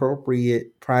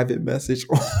inappropriate private message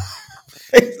on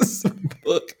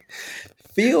Facebook,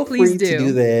 feel Please free to do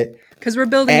do. that Because we're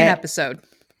building an at episode.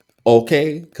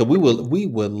 okay. Because we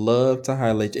would love to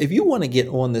highlight you. If you want to get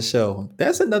on the show,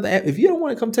 that's another app. If you don't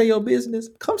want to come tell your business,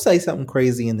 come say something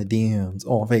crazy in the DMs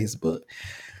on Facebook.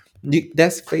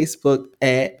 That's Facebook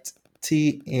at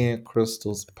Tea and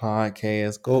Crystals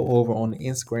Podcast. Go over on the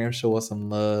Instagram, show us some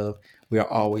love. We are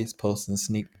always posting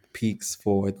sneak peeks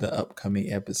for the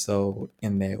upcoming episode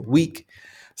in that week.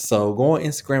 So go on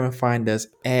Instagram and find us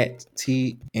at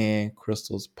Tea and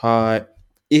Crystals Pod.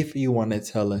 If you want to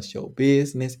tell us your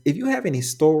business, if you have any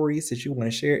stories that you want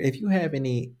to share, if you have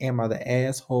any Am I the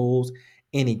Assholes,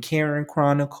 any Karen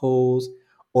Chronicles,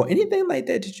 or anything like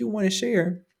that that you want to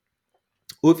share,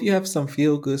 or if you have some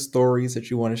feel good stories that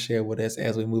you want to share with us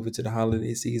as we move into the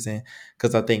holiday season,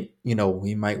 because I think,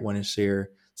 we might want to share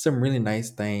some really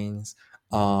nice things.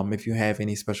 If you have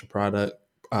any special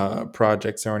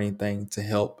projects or anything to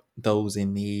help those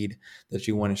in need that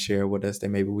you want to share with us, that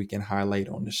maybe we can highlight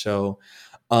on the show,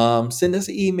 send us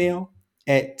an email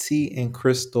at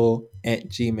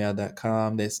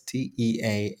teaandcrystal@gmail.com. That's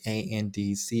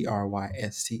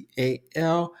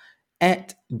TEAANDCRYSTAL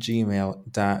at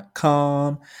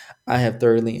gmail.com. I have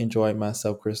thoroughly enjoyed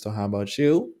myself, Crystal. How about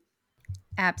you?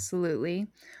 Absolutely.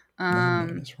 I know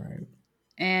Um, that's right.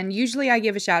 and usually I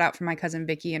give a shout out for my cousin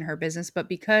Vicky and her business, but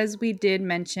because we did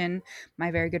mention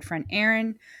my very good friend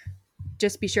Erin,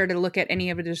 just be sure to look at any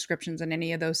of the descriptions on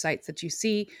any of those sites that you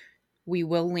see. We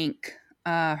will link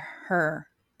her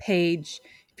page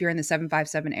if you're in the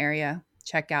 757 area.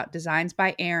 Check out Designs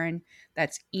by Erin.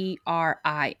 That's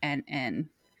ERINN.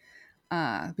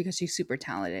 Because she's super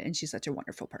talented and she's such a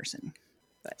wonderful person.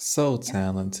 But So yeah,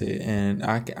 talented. And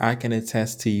I can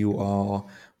attest to you all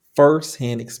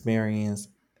firsthand experience.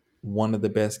 One of the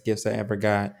best gifts I ever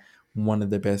got. One of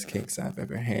the best cakes I've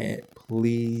ever had.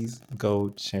 Please go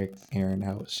check Erin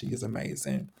out. She is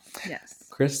amazing. yes.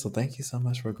 Crystal, thank you so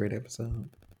much for a great episode.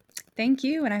 Thank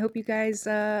you. And I hope you guys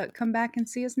come back and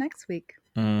see us next week.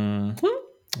 Mhm.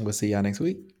 We'll see y'all next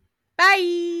week.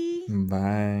 Bye.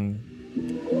 Bye.